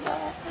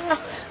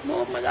illallah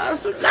Muhammad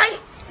Rasulullah.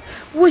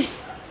 Wih.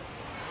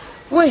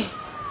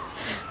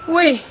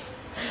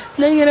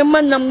 Nangyari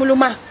naman ng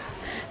muluma.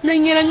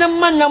 Nangyari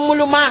naman ng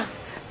muluma.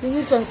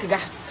 Denison siga.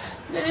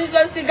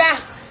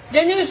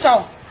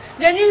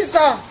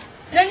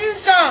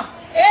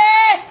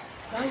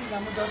 Ay,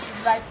 kamu dos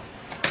like.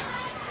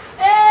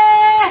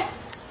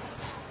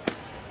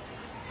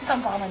 Ikan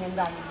pa man yung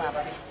dami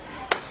baba be.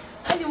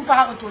 Ay yung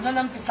pa to na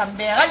nang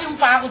tisambe. Ay yung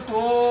pa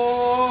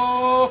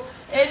to.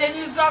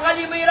 Denison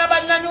kali may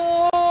raban na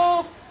no.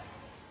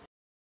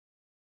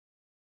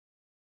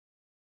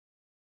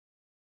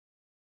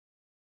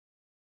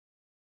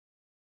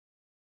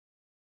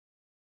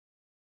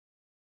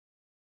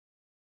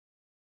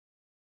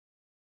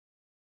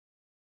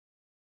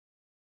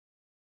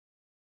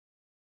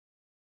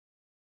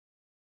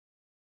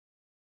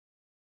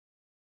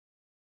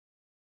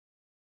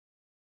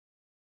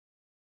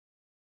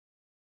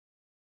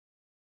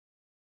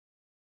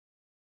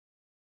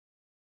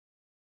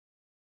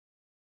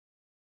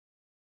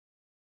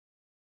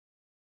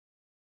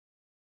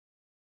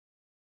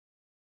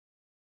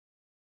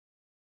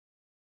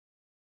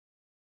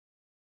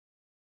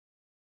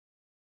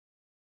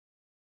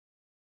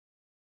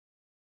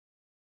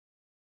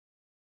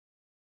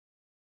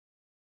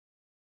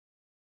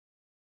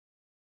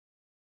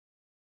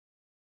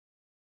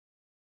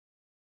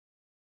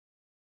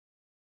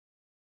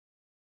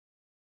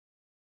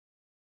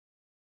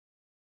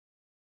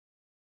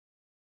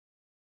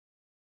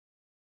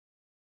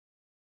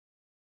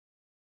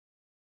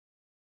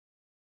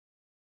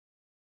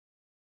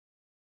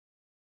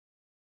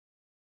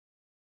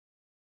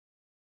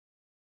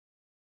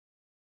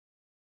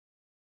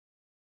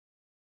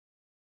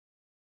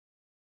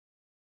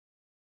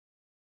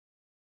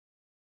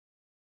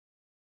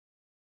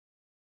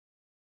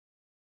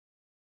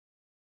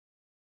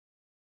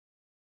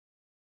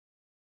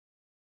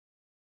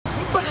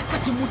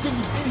 Barakati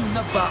modèle biri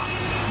naba.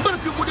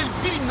 Barfi modèle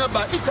biri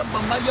naba.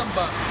 Itamba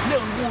Mariamba.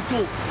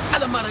 Nengoto.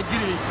 Alamara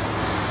Guinée.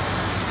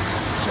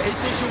 J'ai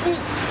été chez vous.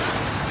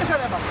 Et ça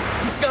là-bas.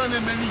 Miskana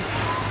Meni.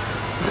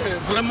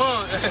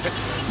 Vraiment.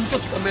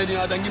 Tout ce qu'on m'a dit.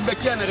 Adangimbe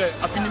Kianere.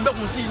 Apinimbe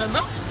aussi.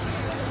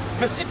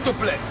 Mais s'il te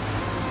plaît.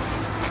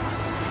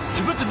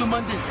 Je veux te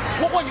demander.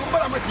 Pourquoi il n'y a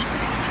pas la matière?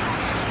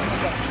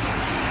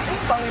 Vous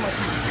parlez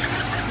matière.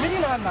 Mais il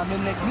y a un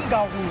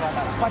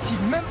parti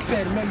même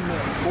père, même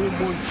mère. Oh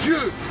mon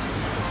Dieu!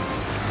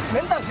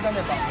 Même dans ce cas-là,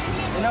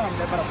 il y a un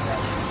débat.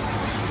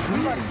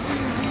 Il y a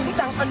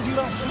une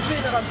endurance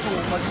fédérale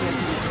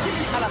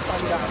à la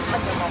santé.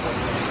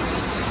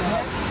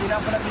 Il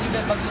a fallu que les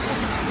gens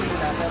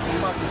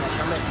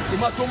il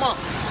m'a Thomas,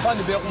 pas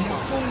de verre.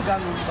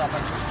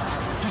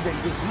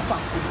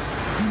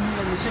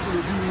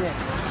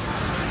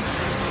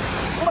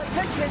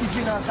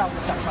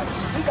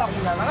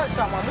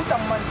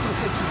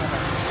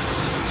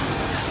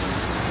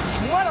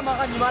 Moi, la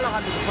marade, il m'a la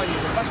ramené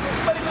parce que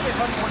pas les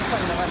femmes pour le faire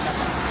la rade.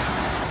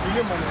 Il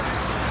est mon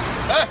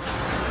eh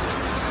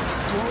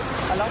tout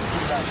à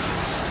l'entourage.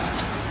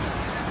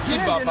 Qui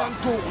papa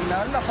tout on a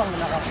la femme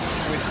la rade.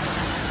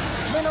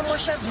 Mais non, moi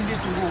cherche une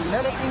détour, on a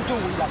une tour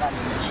la rade.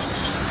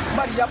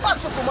 Mais il n'y a pas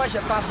ce que moi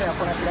j'ai pas fait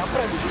après le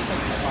dessin.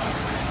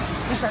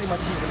 Il s'est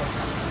remis.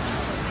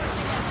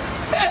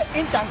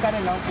 In tankane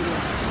na nkuru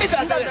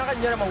ida na ga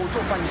nyere ma woto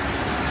fani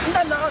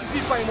nda na ga bi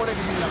fani mo de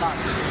bi na ba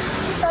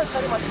ida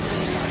sare ma ti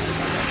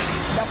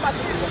da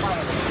passe de ba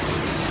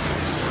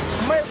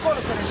mai ko le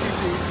sare ti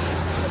de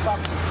ba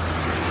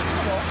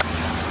no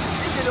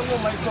ide le mo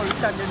mai ko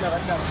ida de na ga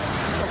na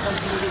ko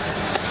continue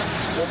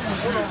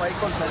ko no mai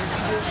ko sare ti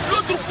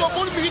l'autre fois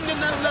mon mi ne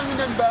na la mi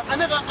ba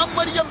anaka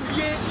amariam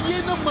ye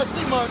na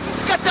matima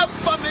kata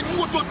ba men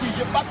moto ti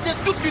j'ai passé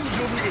toute une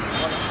journée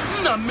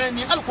na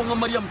meni al ko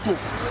ngam to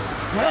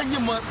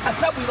Mariam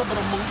asabu ira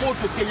bara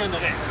mongoto Kenya na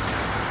re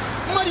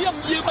Mariam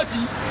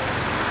yebati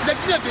da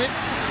Guinée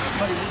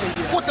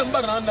ko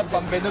tambara na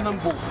bambe na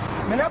nambo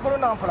mena ko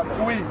na fala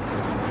oui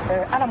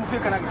ala mu fe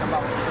kana ga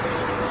ba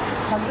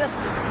ça me reste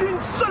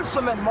une seule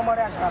semaine mon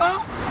mariage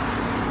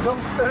donc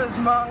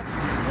heureusement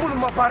pour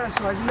ma paresse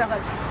imagine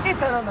et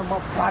t'as na ma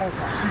paresse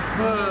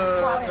super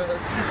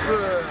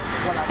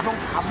voilà donc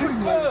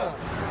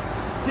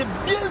C'est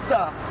bien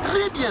ça,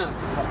 très bien.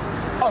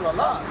 Oh là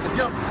là, c'est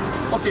bien.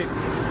 Ok, il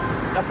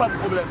n'y a pas de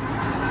problème.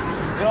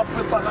 Il va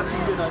préparer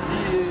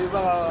il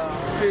va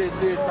faire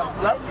des en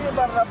place.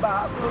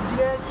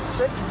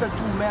 C'est qui fait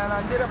tout, mais en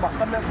anglais,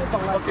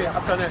 ok,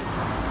 attendez,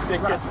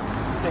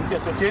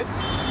 t'inquiète, ok.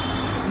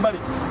 Mbari,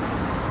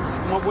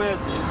 mon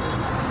voyage,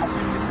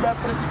 la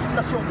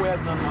précipitation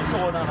voyage dans le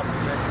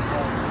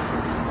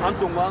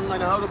Antonga, on a un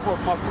aéroport,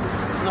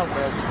 non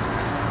voyage.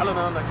 Alors,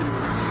 on a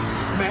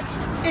mais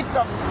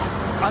itam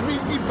ami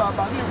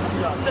ibaba ni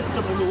muya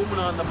c'est pour le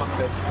moment na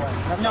makbe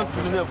nyam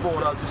tu ne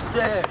bora tu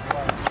sais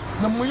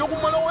na muyo ko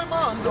malo way ma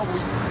ando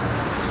wi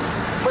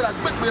bala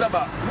bet bi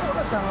raba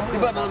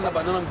iba na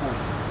ba na ngo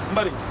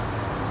mbari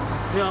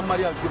ni en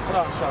mariage je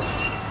prends en charge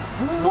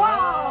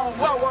waouh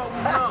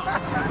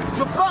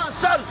je prends en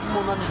charge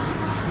mon ami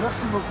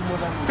merci beaucoup mon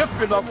ami qu'est-ce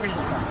que la oui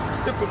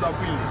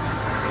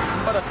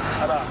bala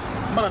ara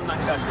mana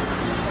nangale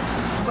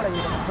bala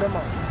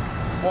vraiment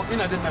bon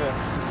il a des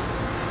nerfs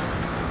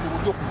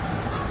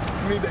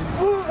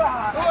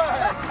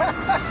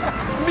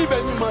mi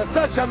ben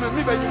ça jamais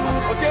mi ben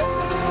ok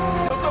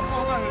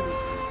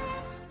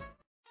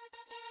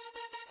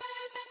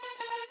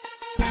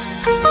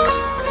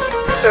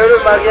le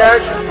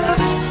mariage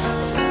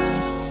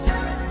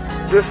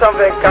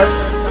 224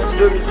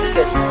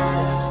 2017.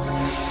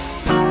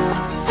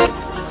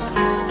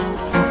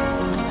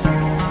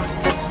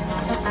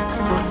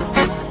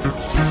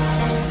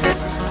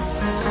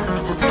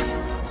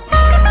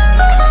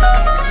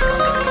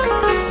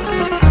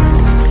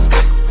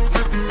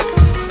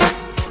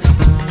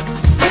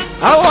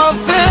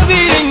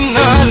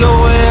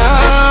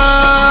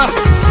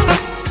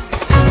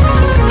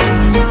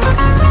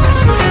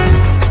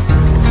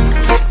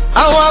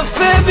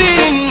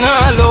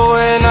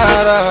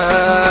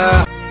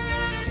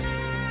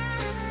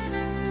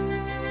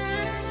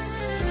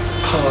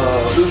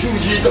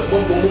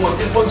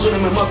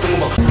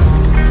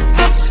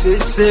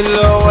 C'est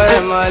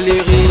le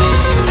Malérie.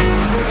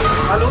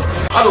 Allô.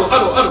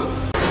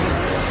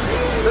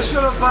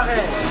 Monsieur le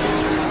parrain.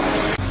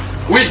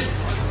 Oui.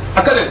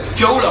 Attendez,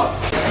 tu es où là?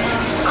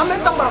 En même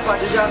temps,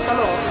 déjà,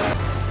 salon.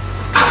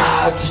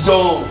 Ah, dis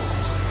donc.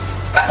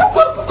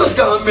 Pourquoi est-ce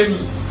qu'il y a un menu?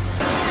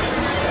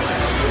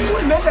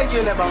 Oui, mais il y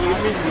a un menu.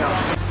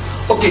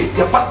 Ok, il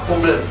n'y a pas de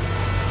problème.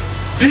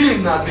 Viens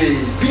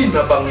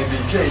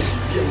ici,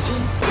 viens ici.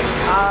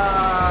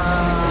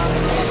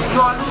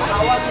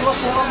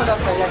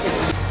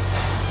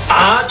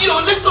 Ah, dis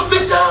donc, laisse tomber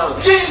ça.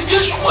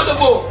 Viens chez moi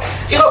d'abord.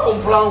 Il va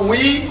comprendre,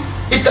 oui.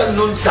 Il t'a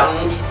non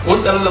temps. On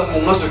t'a la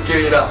monnaie ce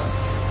qu'il y a.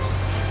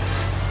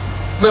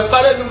 Mais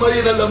pareil, nous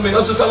marions dans la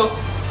maison, ce salon.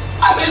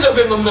 Ah, mais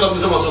j'avais ma mère à la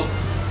maison.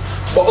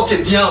 Bon, ok,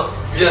 viens.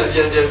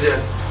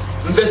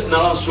 Une veste n'a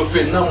pas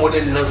chauffé, n'a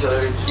modèle n'a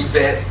pas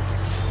hyper.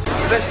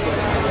 Veste.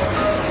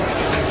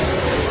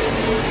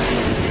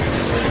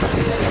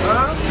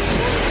 Hein?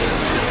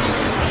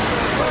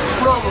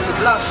 Promo de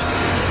blanche.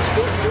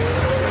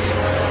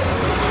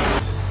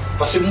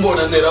 Parce que mon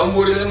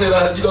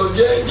nera, dis donc,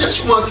 viens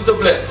chez moi s'il te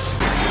plaît.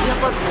 Il n'y a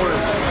pas de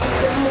problème.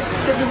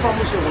 T'es une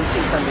femme sur un petit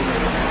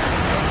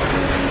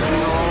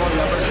non,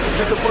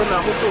 je te prends à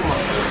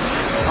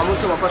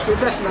moto, parce que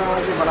veste n'a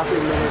pas la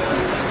faire.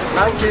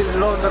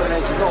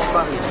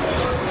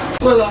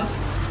 Voilà.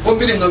 On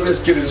peut dire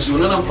veste qui est sur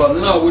là, on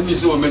a une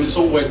mission, mais nous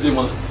sommes ouais,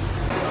 dis-moi.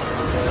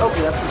 Ok,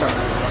 à tout à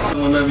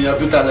l'heure. Mon ami, à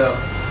tout à l'heure.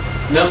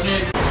 Merci.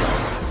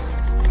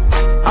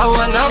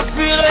 Awana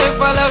pire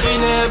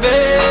falarinebe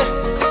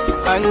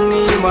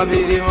Anni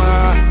mabirima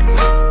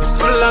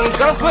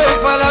Flanka fwe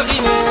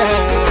falarine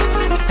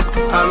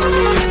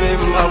Ami me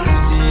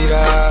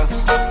mafoutira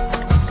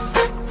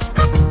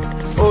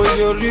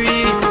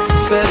Aujourd'hui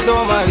c'est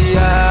ton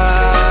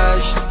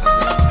mariage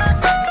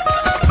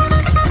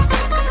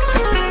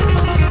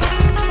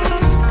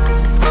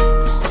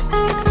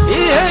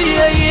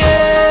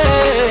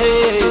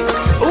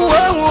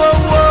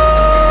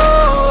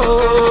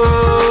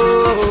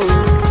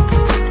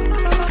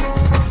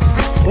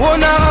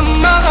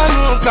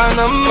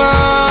Kanama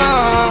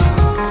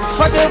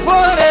fate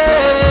fore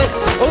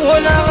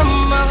wala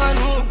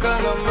maganu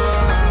kanama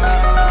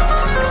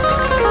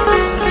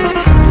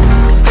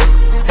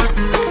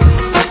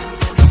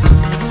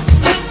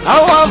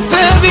awa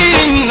baby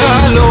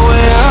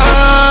naloya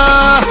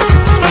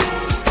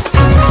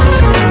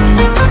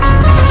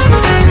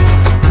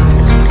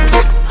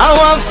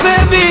awa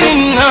baby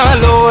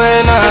naloya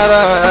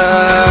nara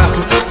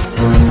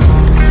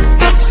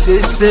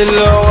c'est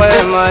le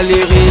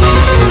maliri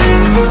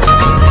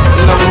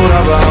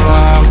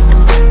Baba,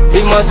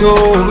 Imatu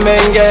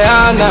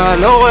Mengeana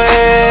Loe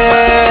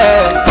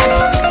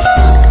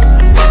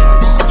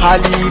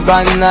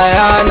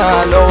Halibanayana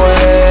Loe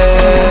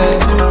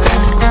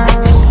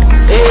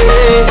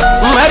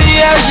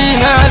Maria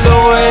Gina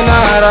Loe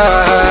Nara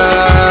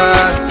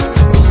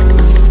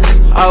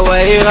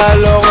Awaira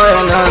Loe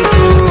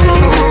Nantou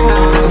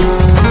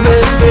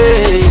Bébé,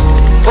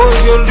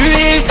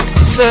 aujourd'hui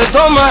c'est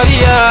ton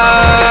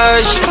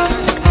mariage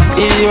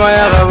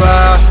Imayaraba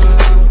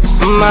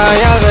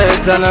Maya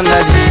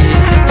Retananadi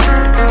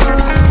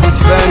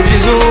fais un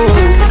bisou,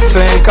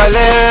 fais un câlin.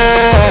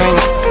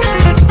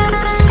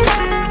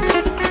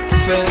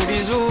 Fais un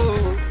bisou,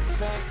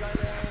 fais un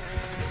câlin.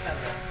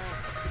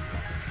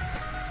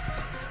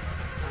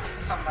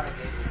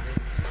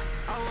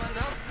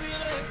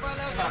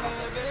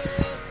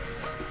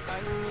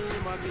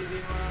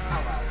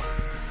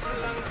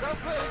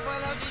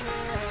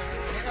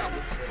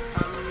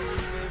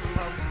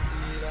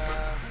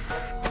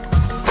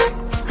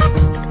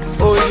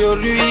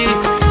 Aujourd'hui,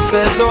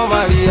 c'est ton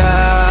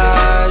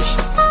mariage.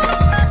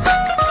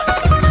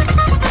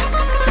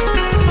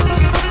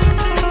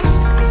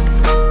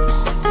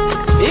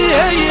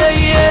 Yeah, yeah,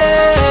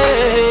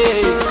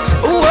 yeah.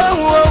 Whoa,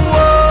 whoa,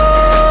 whoa.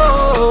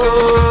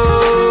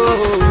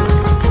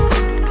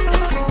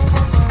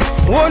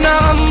 Wona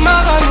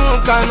maganu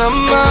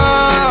kanama.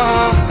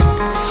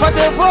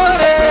 Fate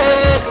fore.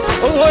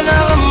 Wona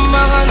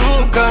maganu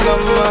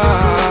kanama.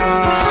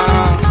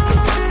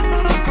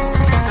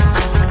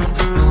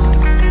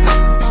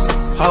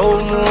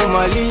 Omu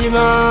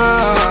malima,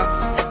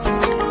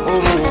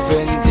 omu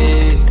vende,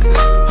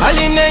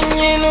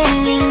 alinenyi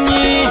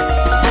nunyinyi,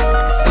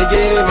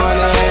 tegere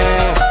mane,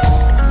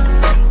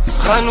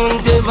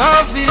 khanunte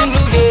mafiri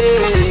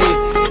nugere,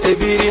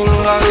 ebiri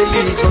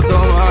ngaveli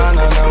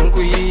sotomana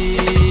nankui.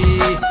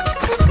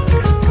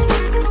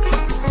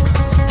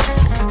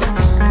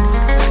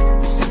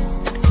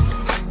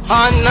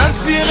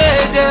 Anaspire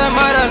de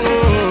maranu,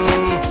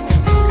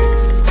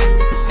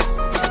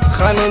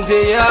 khanunte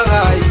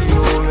yagai.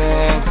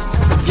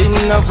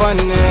 Guinée,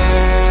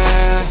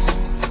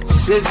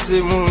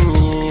 c'est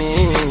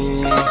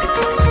mouni,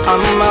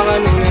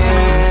 Amarane,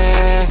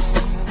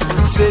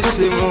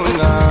 c'est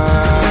mouna.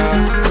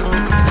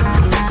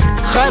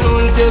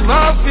 Khanoun te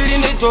va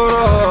firini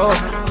toro,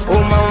 o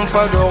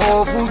manfadoro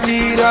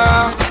futira,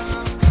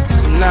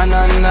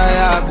 nanana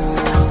yabu.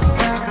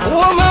 O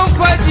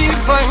manfadi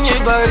fanye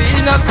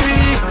barina pi,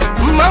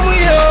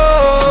 mamuyo,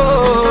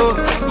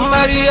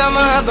 Maria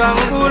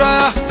Mabangura.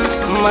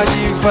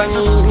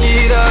 Majifanyi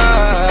nira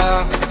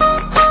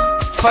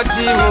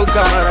Fatimu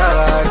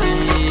kamaradi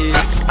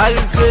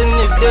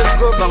Alseni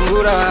deko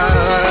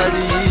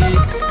banguradi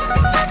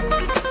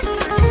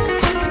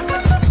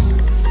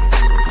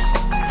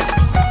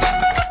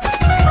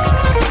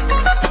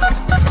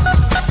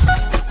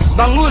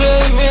Bangure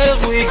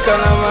megui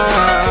kanama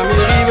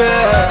miribe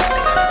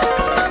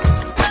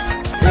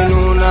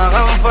Inuna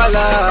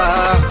ramfala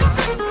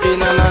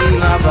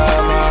Inanana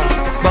bama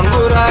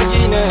Bangura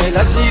Guinée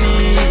la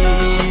Syrie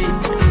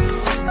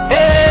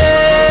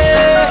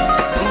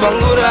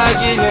Bangura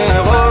Guinée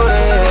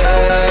gore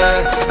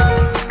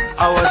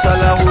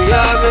Awasala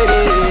huya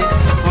bere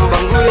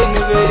Bangure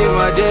nuberi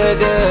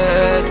madede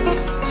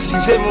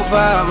Sise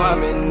mufama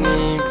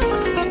meni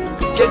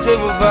Kete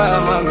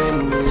mufama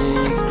meni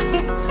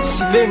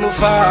Sile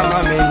mufama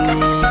meni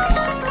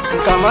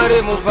Kamare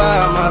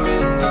mufama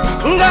meni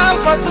Nga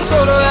fatu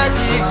solo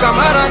yaji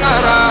kamara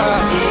nara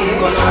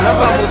Kono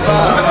naba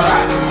mufama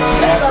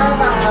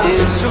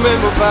meni Sume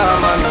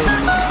mufama meni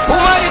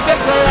Umari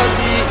pesa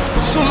yaji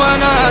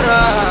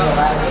Sumanara,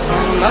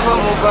 nava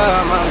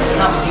mufama,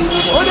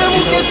 ode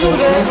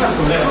muketure,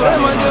 ode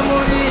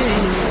mandemuri,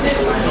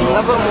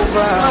 nava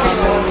mufama.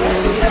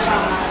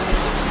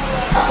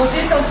 Così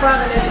non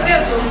fare le tre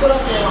ancora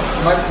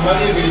Ma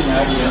lì vedi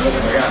neanche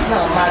no,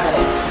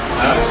 madre.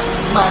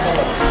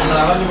 Madre.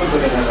 Sarà di molto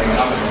bene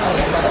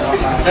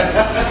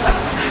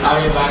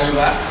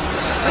arriva.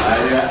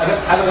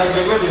 Allora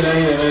che vuoi dire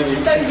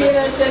lei?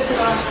 Tanghina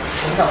eccetera.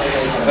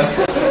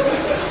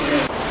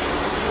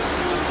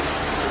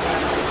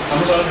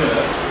 Kamu soal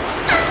dia?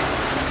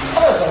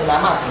 Apa soal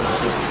lama tu?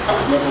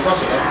 Aku mau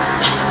kasih ya.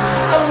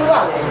 Kamu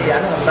luar dia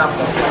nak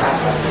tampil.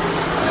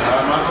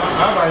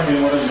 Apa ini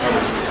orang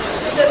ini?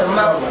 Kita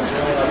tahu.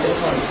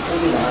 Telefon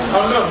sepuluh lah.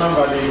 Kalau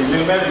nampak di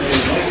lima ni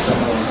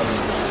sama.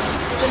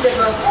 Tu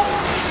siapa?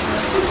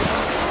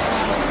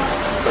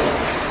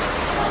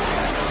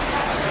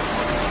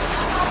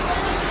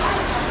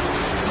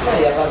 Kau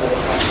dia apa dulu?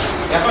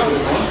 Apa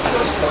dulu?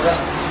 Siapa?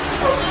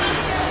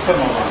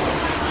 Sama.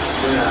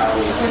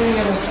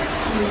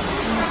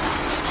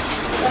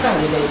 Kadang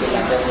bisa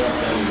bilang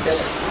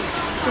terus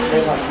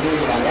lewat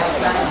dulu banyak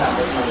kadang tak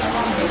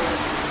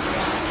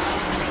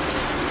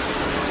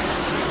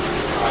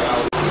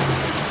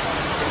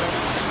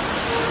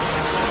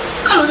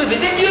alors bébé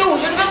de Dieu,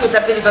 je ne veux que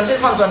t'appeler ton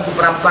téléphone, tu ne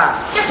prends pas.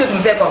 Qu'est-ce que tu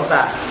me fais comme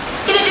ça?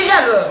 Il est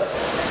déjà l'heure.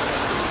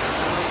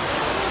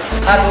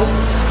 Allô?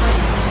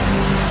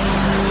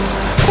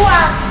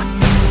 Quoi?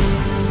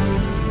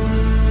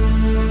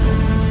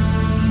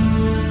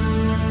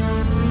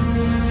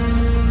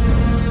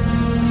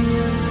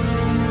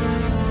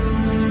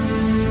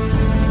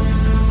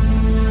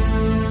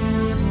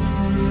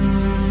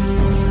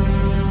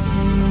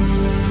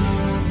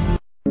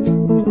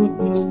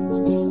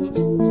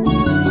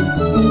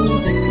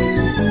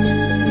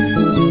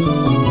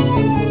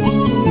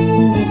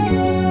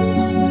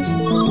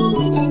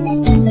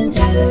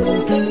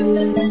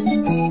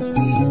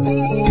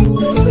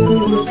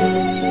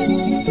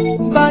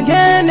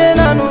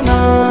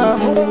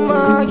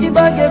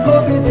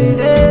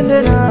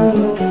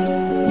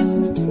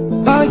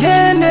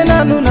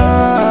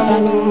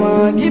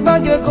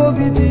 Bague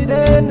koby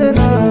tinende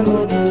na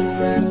nouveau.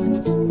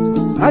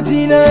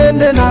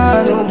 Atinende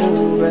na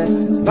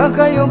nouveau.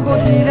 Baka yoko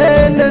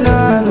tinende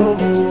na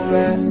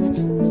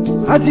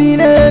nouveau.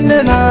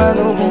 Atinende na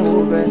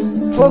nouveau.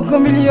 Foko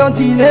million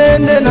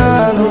tinende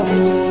na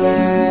nouveau.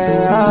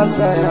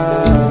 Asaya.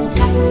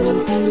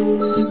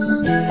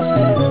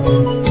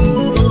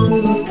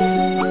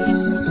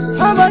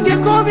 Bague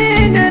koby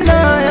na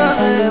ya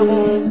ewu.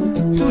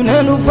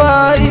 Tunenu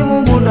fai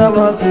mubunda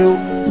mafeu.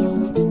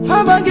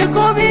 Bague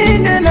koby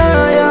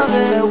na ya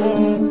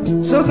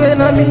ewu. Soke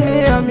na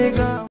mini amiga.